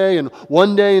next day and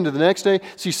one day into the next day.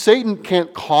 See, Satan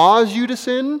can't cause you to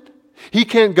sin. He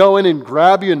can't go in and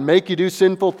grab you and make you do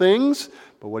sinful things.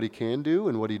 But what he can do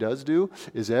and what he does do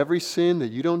is every sin that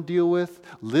you don't deal with,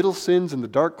 little sins in the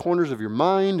dark corners of your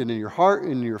mind and in your heart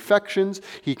and in your affections,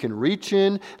 he can reach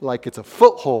in like it's a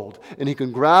foothold and he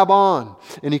can grab on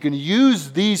and he can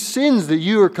use these sins that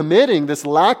you are committing, this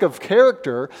lack of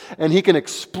character, and he can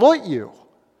exploit you.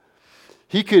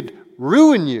 He could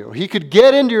ruin you. He could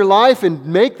get into your life and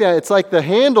make that. It's like the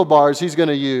handlebars he's going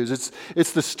to use.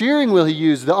 It's the steering wheel he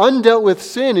used. The undealt with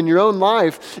sin in your own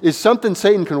life is something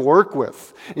Satan can work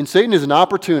with. And Satan is an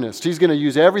opportunist. He's going to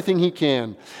use everything he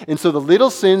can. And so the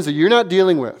little sins that you're not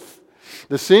dealing with,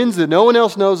 the sins that no one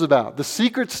else knows about, the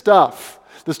secret stuff,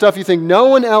 the stuff you think no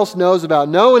one else knows about,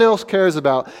 no one else cares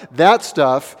about, that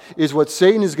stuff is what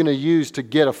Satan is going to use to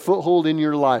get a foothold in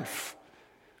your life.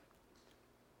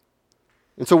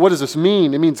 And so what does this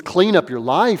mean? It means clean up your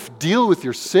life, deal with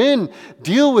your sin,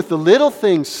 deal with the little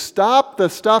things, stop the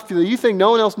stuff that you think no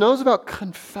one else knows about,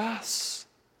 confess.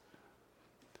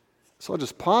 So I'll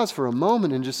just pause for a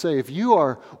moment and just say, if you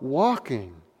are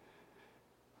walking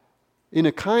in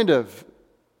a kind of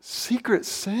secret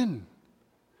sin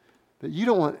that you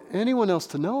don't want anyone else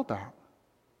to know about,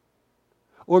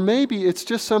 or maybe it's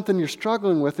just something you're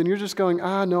struggling with and you're just going,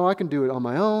 no, I can do it on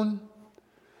my own.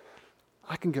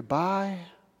 I can get by.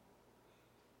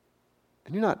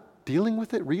 And you're not dealing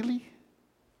with it, really?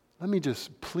 Let me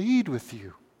just plead with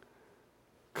you.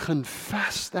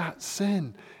 Confess that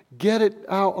sin. Get it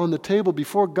out on the table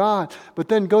before God. But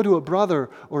then go to a brother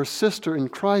or a sister in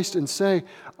Christ and say,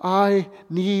 I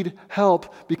need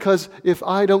help, because if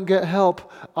I don't get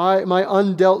help, my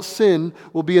undealt sin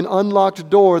will be an unlocked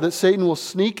door that Satan will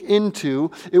sneak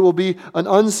into. It will be an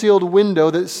unsealed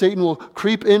window that Satan will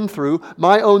creep in through.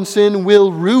 My own sin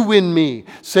will ruin me.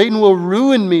 Satan will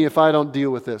ruin me if I don't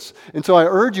deal with this. And so I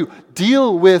urge you,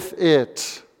 deal with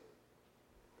it.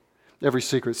 Every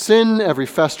secret sin, every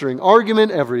festering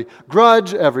argument, every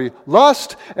grudge, every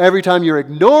lust, every time you're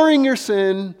ignoring your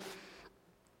sin,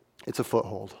 it's a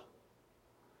foothold.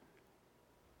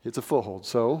 It's a foothold.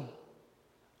 So,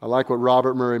 I like what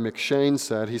Robert Murray McShane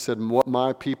said. He said, what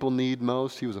my people need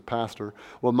most, he was a pastor,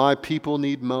 what my people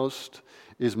need most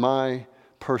is my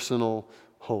personal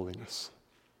holiness.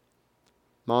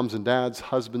 Moms and dads,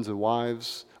 husbands and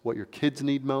wives, what your kids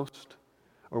need most,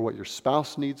 or what your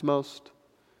spouse needs most,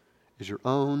 is your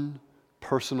own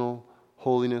personal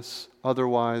holiness.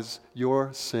 Otherwise,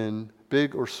 your sin,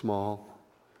 big or small,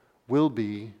 will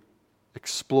be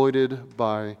exploited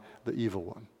by the evil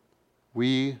one.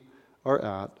 We are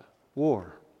at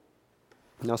war.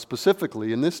 Now,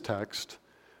 specifically in this text,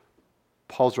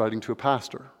 Paul's writing to a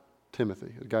pastor,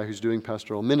 Timothy, a guy who's doing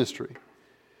pastoral ministry.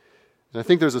 And I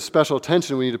think there's a special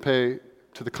attention we need to pay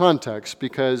to the context,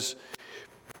 because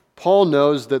Paul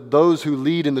knows that those who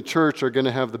lead in the church are going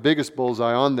to have the biggest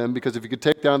bullseye on them, because if you could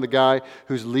take down the guy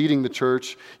who's leading the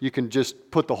church, you can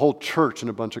just put the whole church in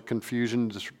a bunch of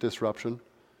confusion, disruption.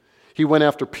 He went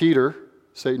after Peter,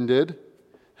 Satan did,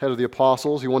 head of the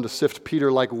apostles. He wanted to sift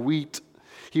Peter like wheat.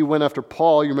 He went after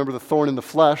Paul, you remember the thorn in the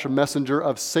flesh, a messenger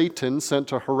of Satan sent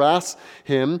to harass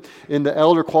him. In the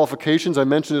elder qualifications, I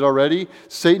mentioned it already,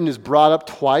 Satan is brought up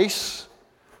twice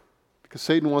because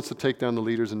Satan wants to take down the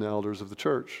leaders and the elders of the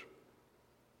church.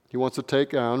 He wants to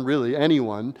take down, really,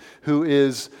 anyone who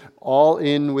is all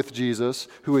in with Jesus,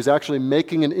 who is actually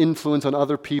making an influence on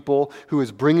other people, who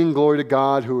is bringing glory to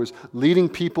God, who is leading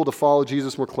people to follow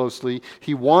Jesus more closely.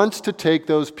 He wants to take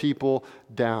those people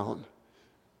down.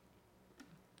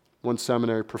 One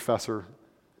seminary professor,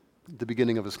 at the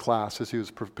beginning of his class, as he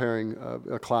was preparing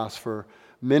a class for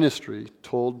ministry,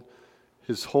 told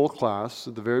his whole class,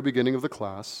 at the very beginning of the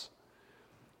class,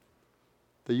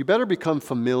 that you better become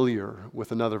familiar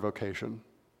with another vocation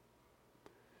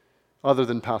other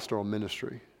than pastoral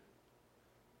ministry.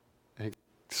 And he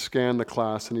scanned the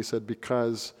class and he said,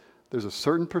 because there's a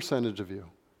certain percentage of you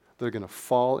that are going to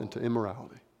fall into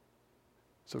immorality.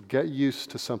 So get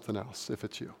used to something else if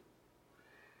it's you.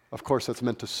 Of course, that's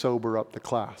meant to sober up the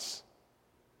class.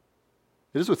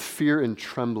 It is with fear and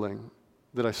trembling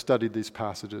that I studied these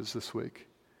passages this week,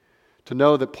 to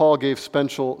know that Paul gave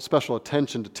special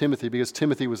attention to Timothy because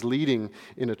Timothy was leading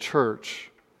in a church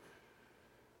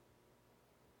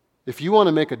If you want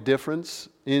to make a difference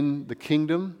in the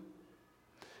kingdom,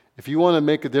 if you want to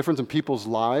make a difference in people's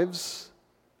lives,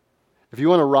 if you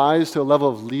want to rise to a level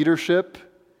of leadership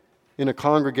in a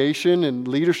congregation and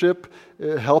leadership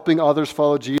helping others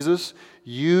follow Jesus,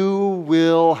 you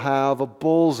will have a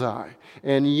bullseye.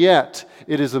 And yet,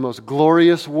 it is the most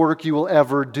glorious work you will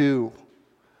ever do.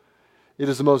 It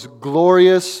is the most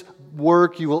glorious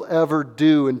work you will ever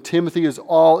do. And Timothy is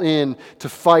all in to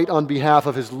fight on behalf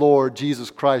of his Lord, Jesus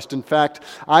Christ. In fact,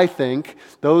 I think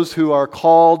those who are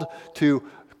called to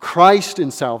Christ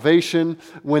in salvation,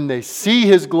 when they see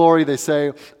His glory, they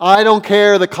say, I don't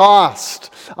care the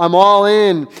cost. I'm all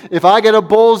in. If I get a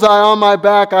bullseye on my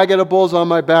back, I get a bullseye on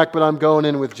my back, but I'm going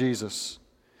in with Jesus.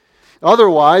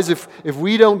 Otherwise, if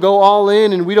we don't go all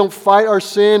in and we don't fight our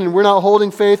sin and we're not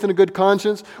holding faith and a good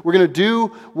conscience, we're going to do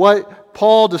what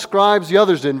Paul describes the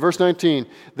others did. In verse 19,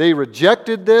 they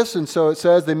rejected this, and so it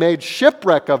says they made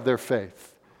shipwreck of their faith.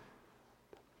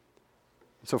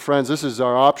 So friends, this is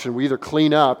our option. We either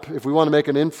clean up. If we want to make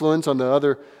an influence on the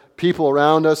other people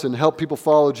around us and help people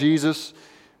follow Jesus,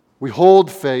 we hold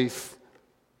faith,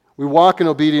 we walk in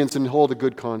obedience, and hold a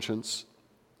good conscience.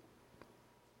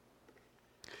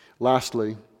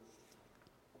 Lastly,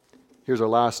 here's our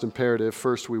last imperative.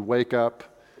 First, we wake up,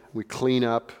 we clean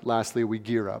up. Lastly, we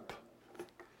gear up.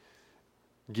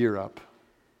 Gear up.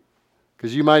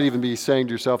 Because you might even be saying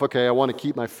to yourself, okay, I want to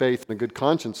keep my faith and a good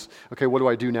conscience. Okay, what do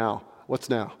I do now? What's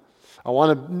now?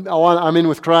 I'm in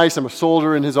with Christ. I'm a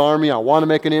soldier in His army. I want to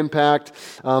make an impact.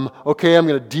 Okay, I'm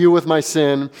going to deal with my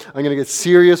sin. I'm going to get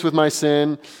serious with my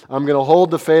sin. I'm going to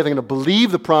hold the faith. I'm going to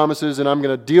believe the promises, and I'm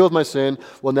going to deal with my sin.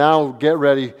 Well, now get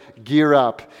ready. Gear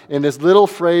up. And this little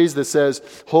phrase that says,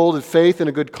 hold faith and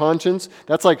a good conscience,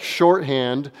 that's like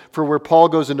shorthand for where Paul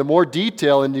goes into more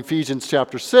detail in Ephesians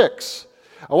chapter 6.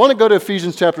 I want to go to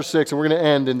Ephesians chapter 6, and we're going to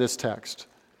end in this text.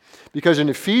 Because in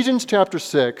Ephesians chapter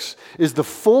 6 is the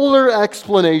fuller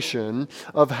explanation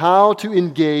of how to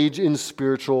engage in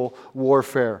spiritual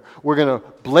warfare. We're going to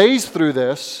blaze through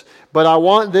this, but I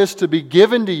want this to be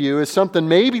given to you as something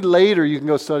maybe later you can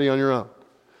go study on your own.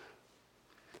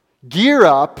 Gear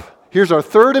up. Here's our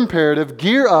third imperative.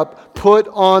 Gear up. Put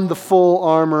on the full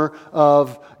armor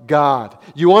of God.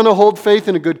 You want to hold faith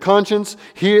in a good conscience?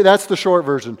 Here, that's the short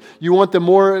version. You want the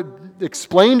more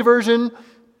explained version?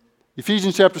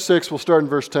 Ephesians chapter 6, we'll start in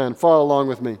verse 10. Follow along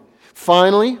with me.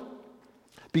 Finally,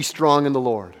 be strong in the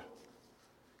Lord.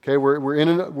 Okay, we're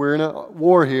in a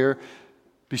war here.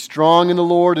 Be strong in the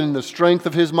Lord and in the strength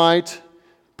of His might.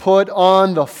 Put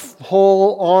on the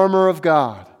whole armor of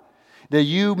God, that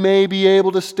you may be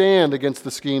able to stand against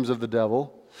the schemes of the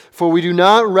devil. For we do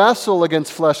not wrestle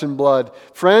against flesh and blood.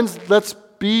 Friends, let's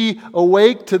be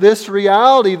awake to this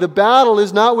reality. The battle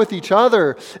is not with each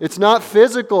other. It's not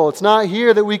physical. It's not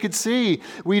here that we could see.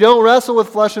 We don't wrestle with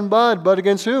flesh and blood, but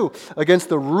against who? Against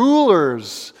the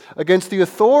rulers, against the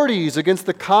authorities, against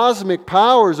the cosmic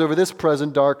powers over this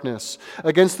present darkness,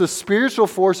 against the spiritual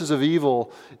forces of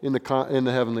evil in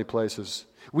the heavenly places.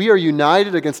 We are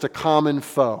united against a common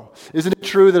foe. Isn't it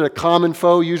true that a common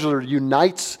foe usually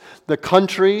unites the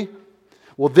country?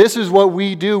 Well, this is what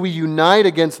we do. We unite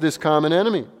against this common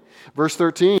enemy. Verse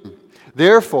 13,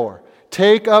 therefore,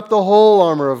 take up the whole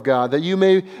armor of God, that you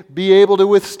may be able to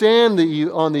withstand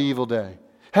on the evil day,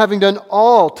 having done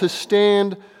all to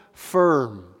stand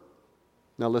firm.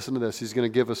 Now listen to this. He's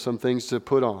going to give us some things to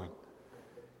put on.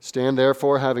 Stand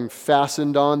therefore, having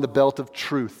fastened on the belt of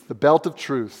truth. The belt of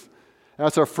truth.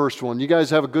 That's our first one. You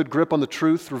guys have a good grip on the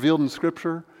truth revealed in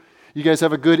Scripture? You guys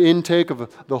have a good intake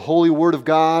of the holy Word of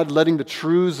God, letting the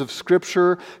truths of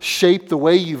Scripture shape the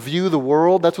way you view the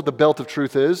world? That's what the belt of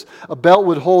truth is. A belt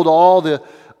would hold all the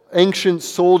ancient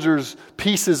soldiers'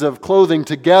 pieces of clothing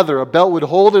together. A belt would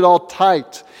hold it all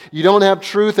tight. You don't have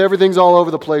truth, everything's all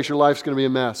over the place. Your life's going to be a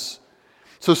mess.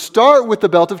 So start with the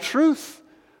belt of truth.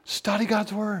 Study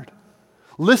God's Word.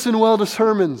 Listen well to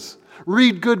sermons.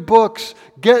 Read good books.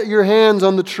 Get your hands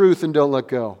on the truth and don't let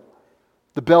go.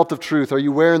 The belt of truth. Are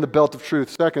you wearing the belt of truth?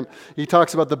 Second, he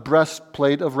talks about the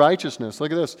breastplate of righteousness.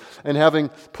 Look at this. And having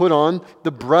put on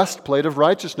the breastplate of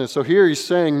righteousness. So here he's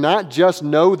saying not just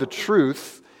know the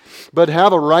truth, but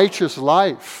have a righteous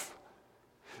life.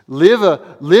 Live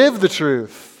the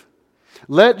truth.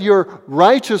 Let your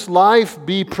righteous life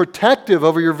be protective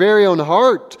over your very own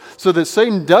heart so that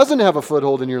Satan doesn't have a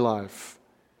foothold in your life.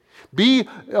 Be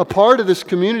a part of this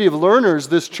community of learners,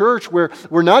 this church, where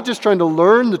we're not just trying to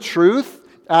learn the truth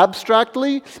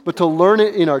abstractly, but to learn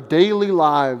it in our daily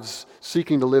lives,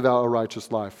 seeking to live out a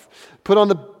righteous life. Put on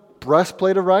the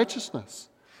breastplate of righteousness.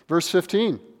 Verse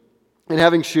 15, and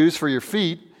having shoes for your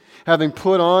feet, having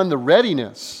put on the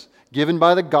readiness given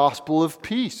by the gospel of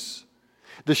peace.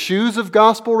 The shoes of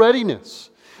gospel readiness.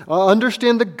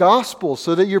 Understand the gospel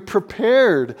so that you're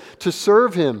prepared to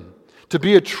serve Him. To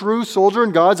be a true soldier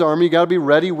in God's army, you got to be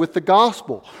ready with the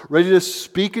gospel. Ready to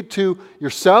speak it to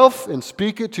yourself and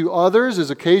speak it to others as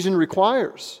occasion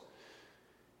requires.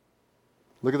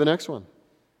 Look at the next one.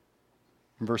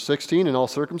 In verse 16, in all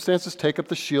circumstances, take up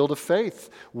the shield of faith,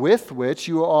 with which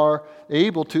you are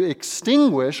able to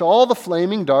extinguish all the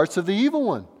flaming darts of the evil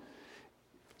one.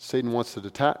 Satan wants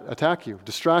to attack you,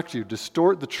 distract you,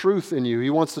 distort the truth in you. He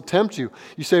wants to tempt you.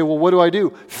 You say, well, what do I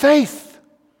do? Faith.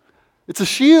 It's a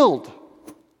shield.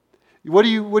 What do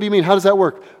you mean? How does that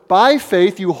work? By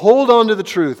faith, you hold on to the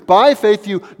truth. By faith,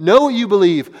 you know what you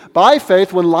believe. By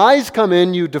faith, when lies come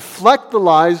in, you deflect the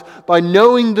lies by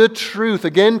knowing the truth.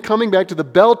 Again, coming back to the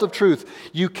belt of truth.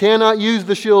 You cannot use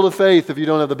the shield of faith if you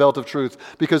don't have the belt of truth,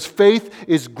 because faith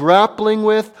is grappling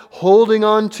with, holding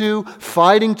on to,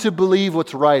 fighting to believe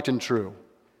what's right and true.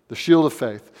 The shield of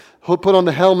faith. Put on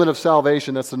the helmet of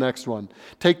salvation. That's the next one.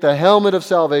 Take the helmet of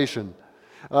salvation.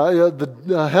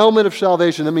 The helmet of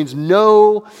salvation, that means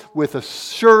know with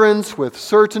assurance, with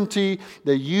certainty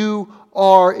that you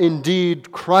are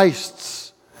indeed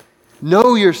Christ's.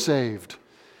 Know you're saved.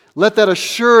 Let that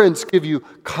assurance give you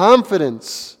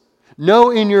confidence. Know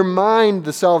in your mind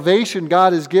the salvation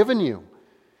God has given you.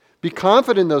 Be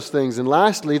confident in those things. And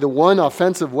lastly, the one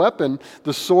offensive weapon,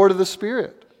 the sword of the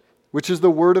Spirit, which is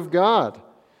the Word of God.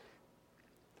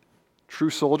 True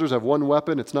soldiers have one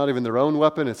weapon. It's not even their own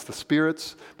weapon. It's the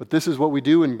Spirit's. But this is what we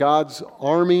do in God's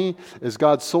army as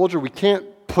God's soldier. We can't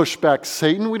push back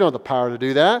Satan. We don't have the power to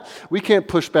do that. We can't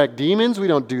push back demons. We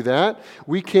don't do that.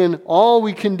 All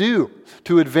we can do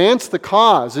to advance the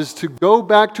cause is to go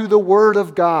back to the Word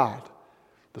of God,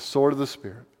 the sword of the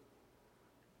Spirit.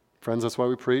 Friends, that's why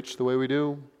we preach the way we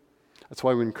do. That's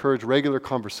why we encourage regular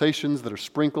conversations that are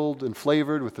sprinkled and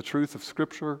flavored with the truth of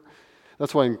Scripture.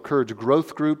 That's why I encourage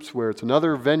growth groups where it's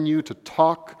another venue to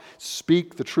talk,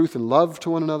 speak the truth and love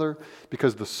to one another,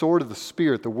 because the sword of the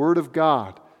Spirit, the Word of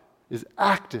God, is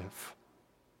active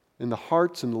in the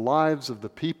hearts and the lives of the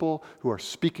people who are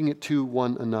speaking it to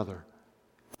one another.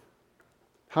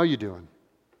 How are you doing?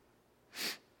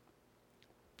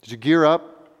 Did you gear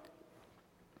up?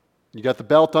 You got the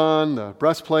belt on, the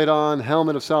breastplate on,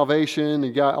 helmet of salvation,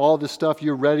 you got all this stuff,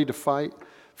 you're ready to fight?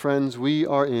 Friends, we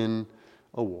are in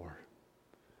a war.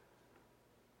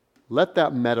 Let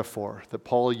that metaphor that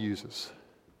Paul uses,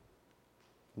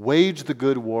 wage the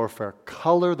good warfare,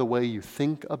 color the way you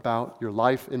think about your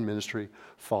life and ministry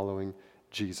following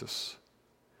Jesus.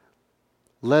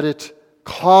 Let it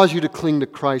cause you to cling to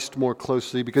Christ more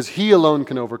closely, because He alone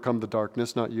can overcome the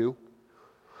darkness, not you.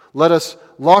 Let us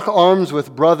lock arms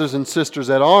with brothers and sisters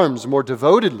at arms more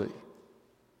devotedly,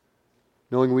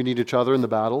 knowing we need each other in the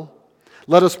battle.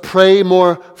 Let us pray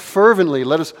more fervently.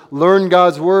 Let us learn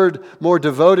God's Word more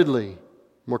devotedly,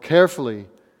 more carefully.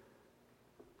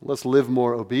 Let's live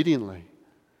more obediently,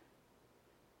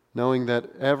 knowing that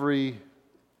every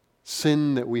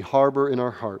sin that we harbor in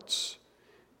our hearts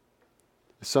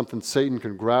is something Satan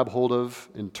can grab hold of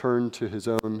and turn to his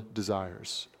own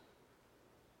desires.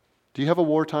 Do you have a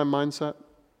wartime mindset?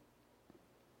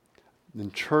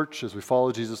 In church, as we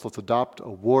follow Jesus, let's adopt a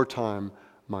wartime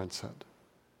mindset.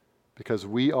 Because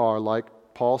we are, like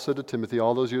Paul said to Timothy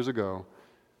all those years ago,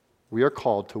 we are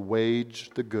called to wage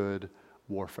the good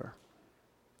warfare.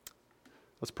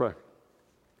 Let's pray.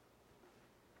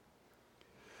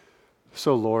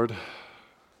 So, Lord,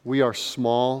 we are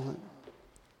small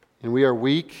and we are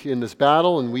weak in this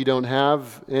battle, and we don't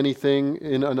have anything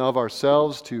in and of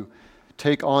ourselves to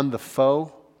take on the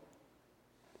foe,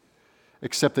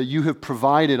 except that you have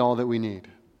provided all that we need.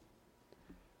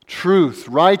 Truth,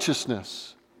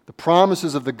 righteousness, the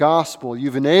promises of the gospel.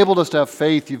 You've enabled us to have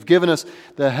faith. You've given us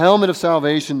the helmet of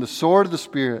salvation, the sword of the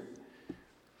Spirit.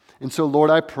 And so, Lord,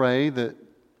 I pray that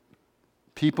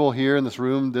people here in this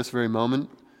room this very moment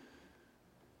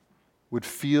would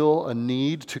feel a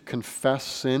need to confess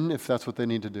sin if that's what they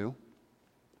need to do.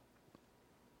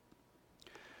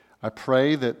 I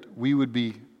pray that we would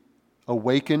be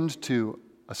awakened to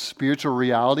a spiritual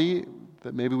reality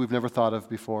that maybe we've never thought of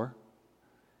before.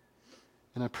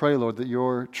 And I pray, Lord, that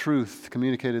your truth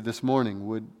communicated this morning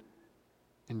would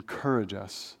encourage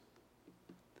us.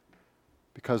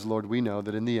 Because, Lord, we know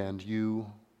that in the end you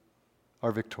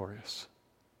are victorious.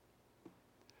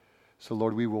 So,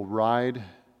 Lord, we will ride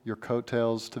your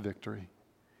coattails to victory.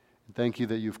 And thank you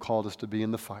that you've called us to be in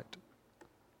the fight.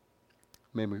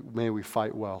 May we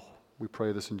fight well. We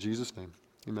pray this in Jesus' name.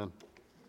 Amen.